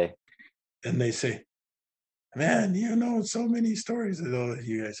every Sunday. And they say, man, you know so many stories. Oh,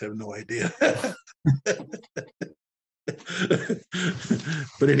 you guys have no idea.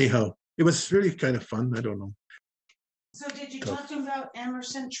 But anyhow, it was really kind of fun. I don't know. So did you talk to them about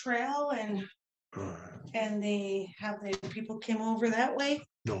Emerson Trail and they have the people came over that way?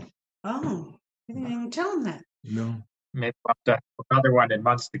 No. Oh, you didn't even tell them that. No. Maybe we'll have to have another one in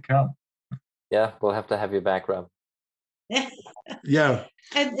months to come. Yeah, we'll have to have you back, Rob. Yeah.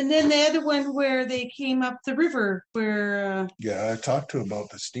 And then the other one where they came up the river where Yeah, I talked to him about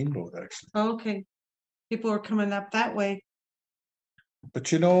the steamboat actually. okay. People are coming up that way.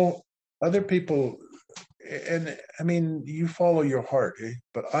 But other people, and I mean, you follow your heart, eh?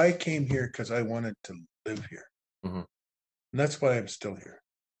 But I came here because I wanted to live here. Mm-hmm. And that's why I'm still here.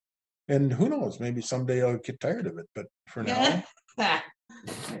 And who knows, maybe someday I'll get tired of it. But for now,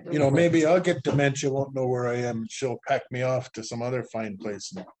 maybe I'll get dementia, won't know where I am. She'll pack me off to some other fine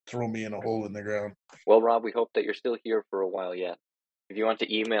place and throw me in a hole in the ground. Well, Rob, we hope that you're still here for a while yet. If you want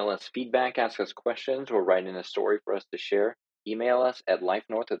to email us feedback, ask us questions, or write in a story for us to share, email us at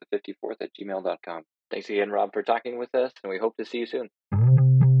lifenorthofthe54th@gmail.com. Thanks again, Rob, for talking with us, and we hope to see you soon.